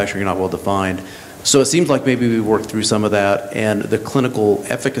 manufacturing not well defined. So it seems like maybe we worked through some of that, and the clinical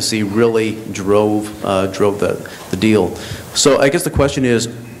efficacy really drove the deal. So I guess the question is,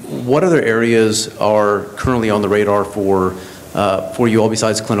 what other areas are currently on the radar for you all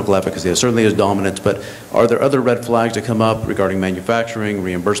besides clinical efficacy? It certainly is dominant, but are there other red flags that come up regarding manufacturing,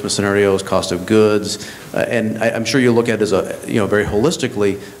 reimbursement scenarios, cost of goods? And I'm sure you look at it as very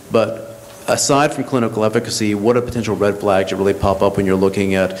holistically, but aside from clinical efficacy, what are potential red flags that really pop up when you're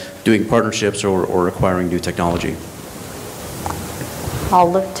looking at doing partnerships or acquiring new technology?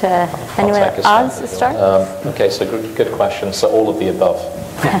 I'll look to anyone. Oz to start? Okay, so good question. So all of the above.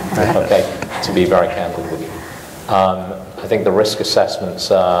 Okay, to be very candid with you. I think the risk assessments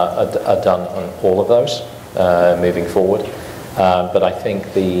are done on all of those moving forward. But I think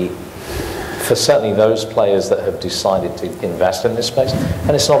for certainly those players that have decided to invest in this space,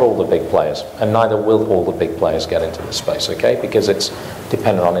 and it's not all the big players, and neither will all the big players get into this space, okay? Because it's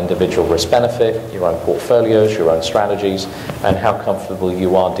dependent on individual risk-benefit, your own portfolios, your own strategies, and how comfortable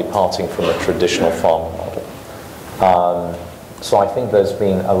you are departing from the traditional pharma model. So I think there's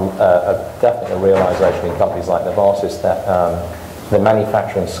been definitely a realization in companies like Novartis that the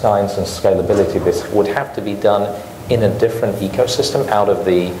manufacturing science and scalability of this would have to be done in a different ecosystem out of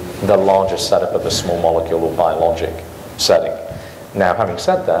the larger setup of a small molecule or biologic setting. Now, having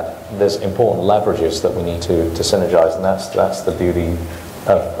said that, there's important leverages that we need to synergize, and that's the beauty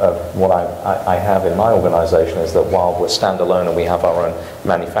of what I have in my organization, is that while we're standalone and we have our own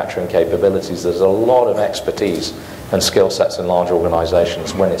manufacturing capabilities, there's a lot of expertise and skill sets in large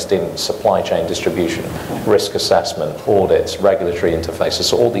organizations when it's dealing with supply chain distribution, risk assessment, audits, regulatory interfaces.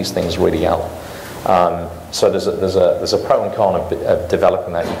 So all these things really help. So there's a pro and con of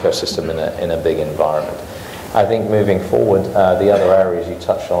developing that ecosystem in a big environment. I think moving forward, the other areas you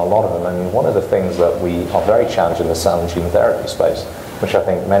touched on a lot of them. I mean, one of the things that we are very challenged in the cell and gene therapy space, which I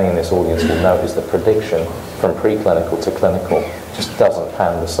think many in this audience will know, is the prediction from preclinical to clinical just doesn't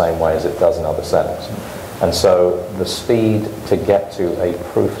pan the same way as it does in other settings. And so the speed to get to a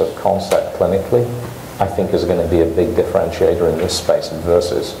proof of concept clinically, I think, is going to be a big differentiator in this space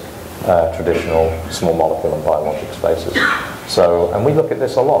versus traditional small molecule and biologic spaces. So, and we look at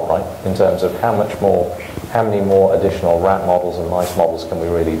this a lot, right, in terms of how many more additional rat models and mice models can we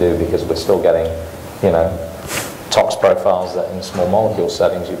really do, because we're still getting, you know, tox profiles that in small molecule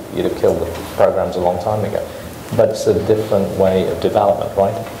settings you'd have killed the programs a long time ago. But it's a different way of development,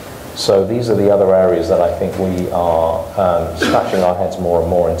 right? So these are the other areas that I think we are scratching our heads more and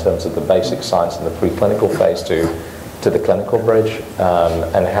more in terms of the basic science and the preclinical phase to the clinical bridge,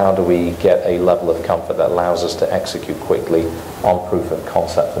 and how do we get a level of comfort that allows us to execute quickly on proof of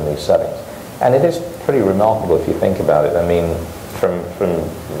concept in these settings. And it is pretty remarkable if you think about it. I mean, from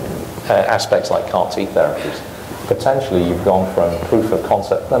aspects like CAR-T therapies, potentially you've gone from proof of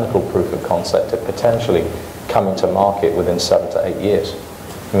concept, clinical proof of concept, to potentially coming to market within 7 to 8 years.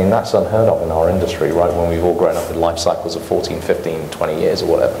 I mean, that's unheard of in our industry, right, when we've all grown up with life cycles of 14, 15, 20 years or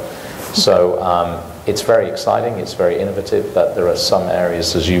whatever. So it's very exciting, it's very innovative, but there are some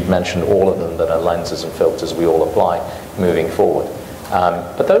areas, as you've mentioned, all of them, that are lenses and filters we all apply moving forward.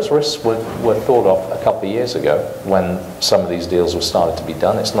 But those risks were thought of a couple of years ago when some of these deals were started to be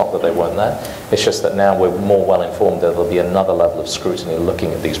done. It's not that they weren't there, it's just that now we're more well informed that there'll be another level of scrutiny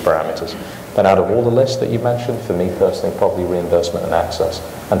looking at these parameters. But out of all the lists that you mentioned, for me personally, probably reimbursement and access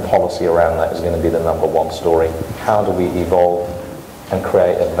and policy around that is going to be the #1 story. How do we evolve and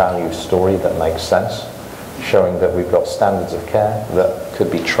create a value story that makes sense, showing that we've got standards of care that could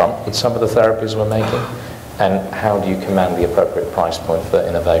be trumped with some of the therapies we're making, and how do you command the appropriate price point for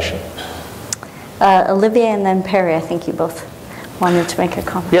innovation? Olivier and then Perry, I think you both wanted to make a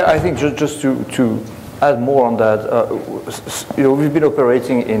comment. Yeah, I think just to add more on that, you know, we've been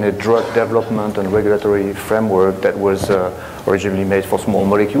operating in a drug development and regulatory framework that was originally made for small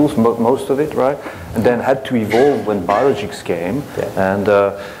molecules, most of it, right? And then had to evolve when biologics came, yeah.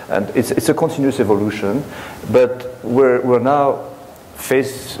 And it's a continuous evolution. But we're now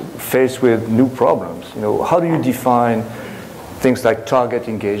faced with new problems. You know, how do you define things like target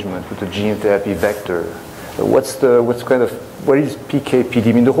engagement with the gene therapy vector? What is PK/PD?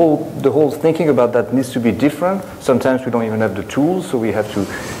 I mean, the whole thinking about that needs to be different. Sometimes we don't even have the tools, so we have to,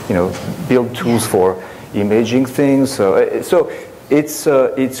 you know, build tools for imaging things. So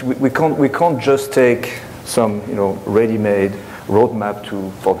we can't just take some, you know, ready-made roadmap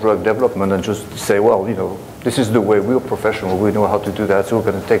for drug development and just say, well, you know, this is the way, we're professional, we know how to do that, so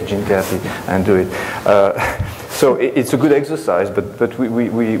we're going to take gene therapy and do it. So it's a good exercise, but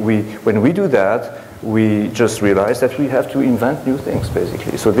when we do that, we just realize that we have to invent new things,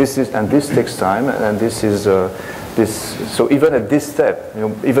 basically. So this takes time, and this is so even at this step, you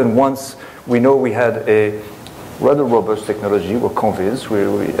know, even once we know we had a rather robust technology, we're convinced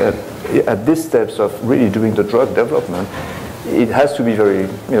at these steps of really doing the drug development, it has to be very,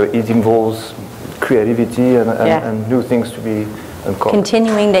 you know, it involves creativity and new things to be uncovered.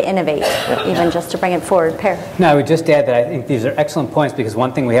 Continuing to innovate, even just to bring it forward. Per? No, I would just add that I think these are excellent points, because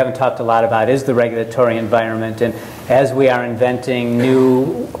one thing we haven't talked a lot about is the regulatory environment. And as we are inventing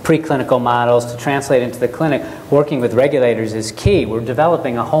new preclinical models to translate into the clinic, working with regulators is key. We're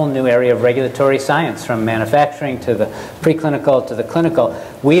developing a whole new area of regulatory science, from manufacturing to the preclinical to the clinical.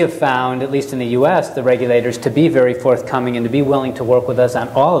 We have found, at least in the US, the regulators to be very forthcoming and to be willing to work with us on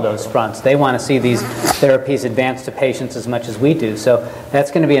all of those fronts. They want to see these therapies advance to patients as much as we do. So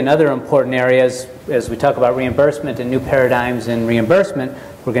that's going to be another important area as we talk about reimbursement and new paradigms in reimbursement.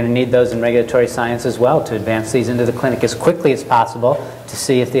 We're going to need those in regulatory science as well to advance these into the clinic as quickly as possible to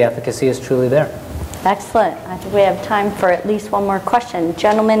see if the efficacy is truly there. Excellent. I think we have time for at least one more question.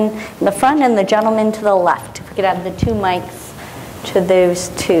 Gentleman in the front and the gentleman to the left. If we could have the two mics to those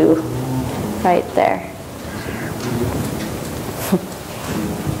two right there.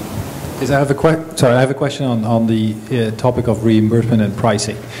 I have a question on the topic of reimbursement and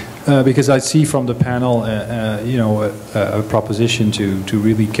pricing, because I see from the panel, you know, a proposition to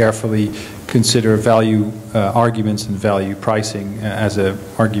really carefully consider value arguments and value pricing as an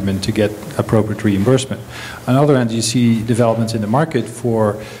argument to get appropriate reimbursement. On the other hand, you see developments in the market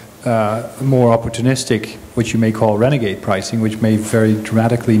for more opportunistic, what you may call renegade pricing, which may very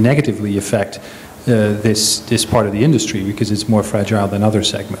dramatically negatively affect this part of the industry, because it's more fragile than other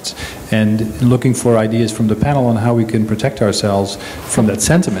segments. And looking for ideas from the panel on how we can protect ourselves from that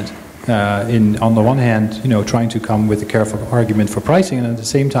sentiment, on the one hand, trying to come with a careful argument for pricing, and at the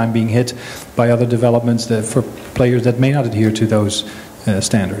same time being hit by other developments for players that may not adhere to those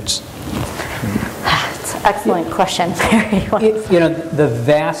standards? It's an excellent question. The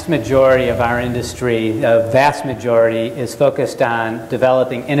vast majority of our industry, the vast majority, is focused on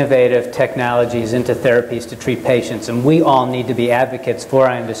developing innovative technologies into therapies to treat patients, and we all need to be advocates for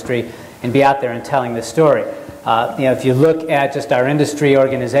our industry and be out there and telling the story. If you look at just our industry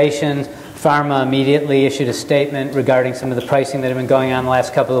organizations, pharma immediately issued a statement regarding some of the pricing that have been going on the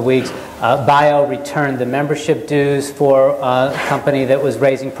last couple of weeks. Bio returned the membership dues for a company that was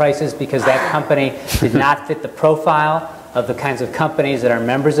raising prices because that company did not fit the profile of the kinds of companies that are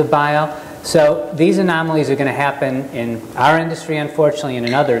members of Bio. So these anomalies are going to happen in our industry, unfortunately, and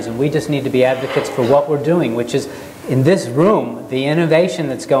in others, and we just need to be advocates for what we're doing, which is, in this room, the innovation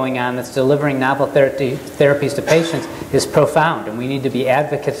that's going on that's delivering novel therapies to patients is profound, and we need to be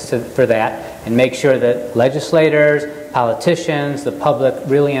advocates for that and make sure that legislators, politicians, the public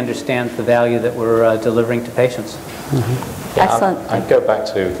really understand the value that we're delivering to patients. Mm-hmm. Yeah, excellent. I'd go back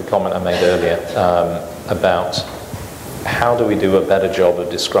to the comment I made earlier about how do we do a better job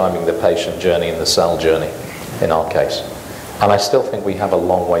of describing the patient journey and the cell journey in our case. And I still think we have a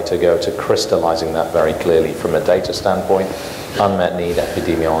long way to go to crystallizing that very clearly from a data standpoint, unmet need,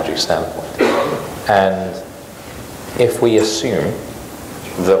 epidemiology standpoint. And if we assume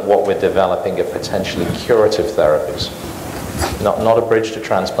that what we're developing are potentially curative therapies, not a bridge to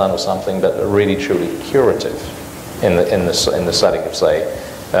transplant or something, but really truly curative in the setting of, say,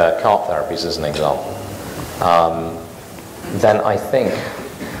 CAR therapies as an example, then I think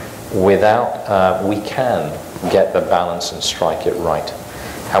we can get the balance and strike it right.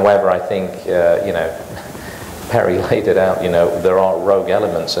 However, I think, Perry laid it out, there are rogue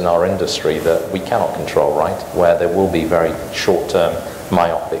elements in our industry that we cannot control, right? Where there will be very short-term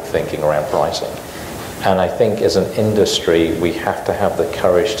myopic thinking around pricing. And I think as an industry, we have to have the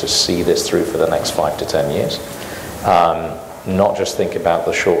courage to see this through for the next 5 to 10 years. Not just think about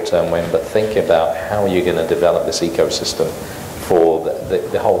the short-term win, but think about how you're going to develop this ecosystem for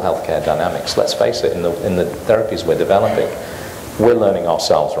the whole healthcare dynamics. Let's face it, in the therapies we're developing, we're learning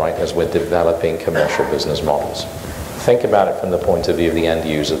ourselves, right, as we're developing commercial business models. Think about it from the point of view of the end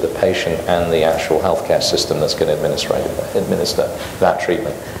user, the patient, and the actual healthcare system that's going to administer that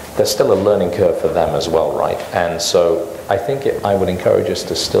treatment. There's still a learning curve for them as well, right? And so I think I would encourage us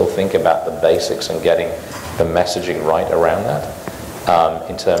to still think about the basics and getting the messaging right around that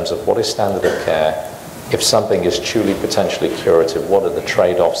in terms of what is standard of care. If something is truly potentially curative, what are the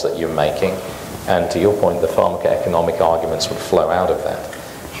trade-offs that you're making? And to your point, the pharmacoeconomic arguments would flow out of that.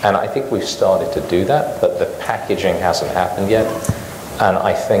 And I think we've started to do that, but the packaging hasn't happened yet. And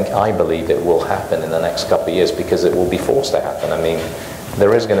I believe it will happen in the next couple of years because it will be forced to happen. I mean,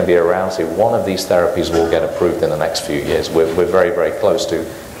 there is going to be a round. One of these therapies will get approved in the next few years. We're very, very close to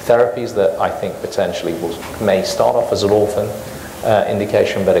therapies that I think potentially may start off as an orphan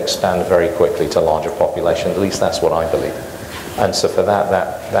indication, but expand very quickly to larger populations. At least that's what I believe. And so for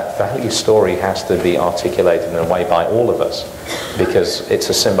that value story has to be articulated in a way by all of us, because it's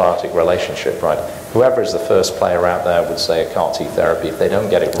a symbiotic relationship, right? Whoever is the first player out there would say a CAR T therapy, if they don't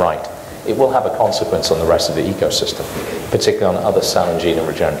get it right, it will have a consequence on the rest of the ecosystem, particularly on other cell and gene and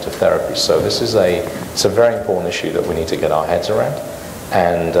regenerative therapies. So it's a very important issue that we need to get our heads around.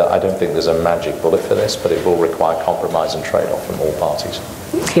 And I don't think there's a magic bullet for this, but it will require compromise and trade-off from all parties.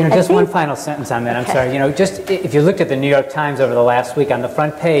 Just one final sentence on that. I'm sorry. Just if you looked at the New York Times over the last week, on the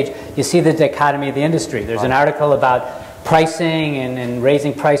front page, you see the dichotomy of the industry. There's an article about pricing and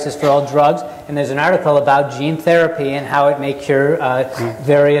raising prices for all drugs, and there's an article about gene therapy and how it may cure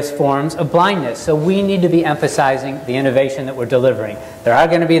various forms of blindness. So we need to be emphasizing the innovation that we're delivering. There are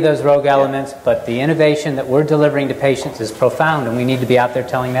going to be those rogue elements, but the innovation that we're delivering to patients is profound, and we need to be out there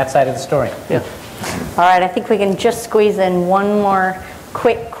telling that side of the story. Yeah. All right, I think we can just squeeze in one more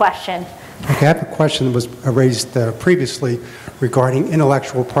quick question. Okay, I have a question that was raised previously regarding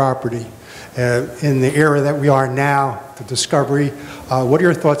intellectual property. In the era that we are now, the discovery, what are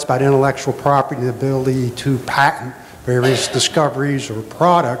your thoughts about intellectual property and the ability to patent various discoveries or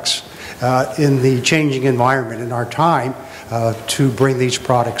products in the changing environment in our time to bring these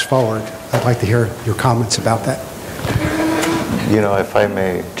products forward? I'd like to hear your comments about that. If I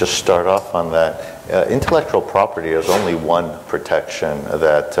may just start off on that, intellectual property is only one protection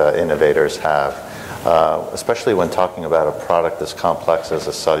that innovators have. Especially when talking about a product as complex as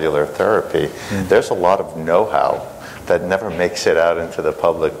a cellular therapy, there's a lot of know-how that never makes it out into the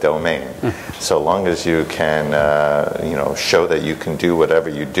public domain. So long as you can, show that you can do whatever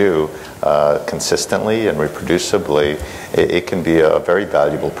you do consistently and reproducibly, it can be a very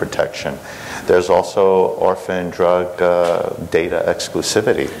valuable protection. There's also orphan drug data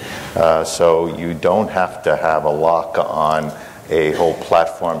exclusivity. So you don't have to have a lock on a whole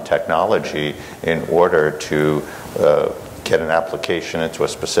platform technology in order to get an application into a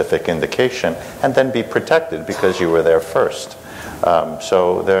specific indication and then be protected because you were there first.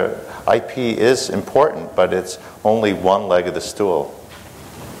 So IP is important, but it's only one leg of the stool.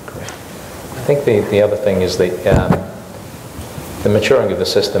 I think the other thing is that the maturing of the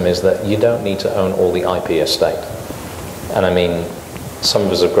system is that you don't need to own all the IP estate. And I mean, some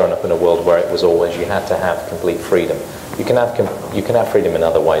of us have grown up in a world where it was always you had to have complete freedom. You can have freedom in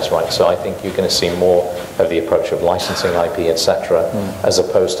other ways, right? So I think you're going to see more of the approach of licensing IP, etc., as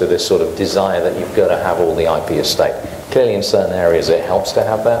opposed to this sort of desire that you've got to have all the IP estate. Clearly, in certain areas, it helps to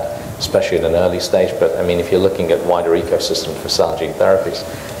have that, especially at an early stage. But I mean, if you're looking at wider ecosystems for cell and gene therapies,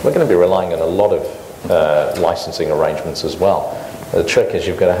 we're going to be relying on a lot of licensing arrangements as well. The trick is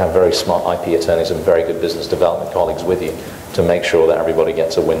you've got to have very smart IP attorneys and very good business development colleagues with you to make sure that everybody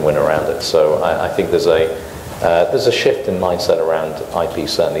gets a win-win around it. So I think there's a shift in mindset around IP,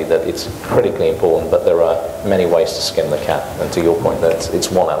 certainly, that it's critically important, but there are many ways to skin the cat. And to your point, that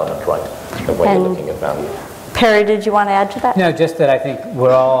it's one element, right, of when you're looking at value. Perry, did you want to add to that? No, just that I think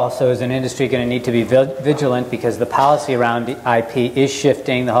we're all also as an industry going to need to be vigilant because the policy around IP is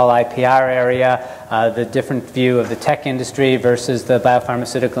shifting, the whole IPR area, the different view of the tech industry versus the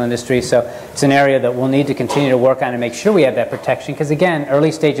biopharmaceutical industry. So it's an area that we'll need to continue to work on and make sure we have that protection because, again,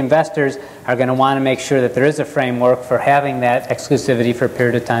 early stage investors are going to want to make sure that there is a framework for having that exclusivity for a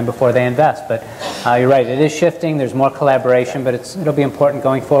period of time before they invest. But you're right, it is shifting, there's more collaboration, but it'll be important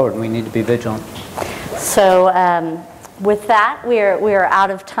going forward and we need to be vigilant. So with that, we are out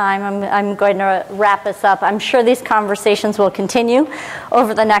of time. I'm going to wrap us up. I'm sure these conversations will continue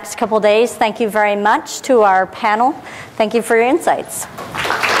over the next couple days. Thank you very much to our panel. Thank you for your insights.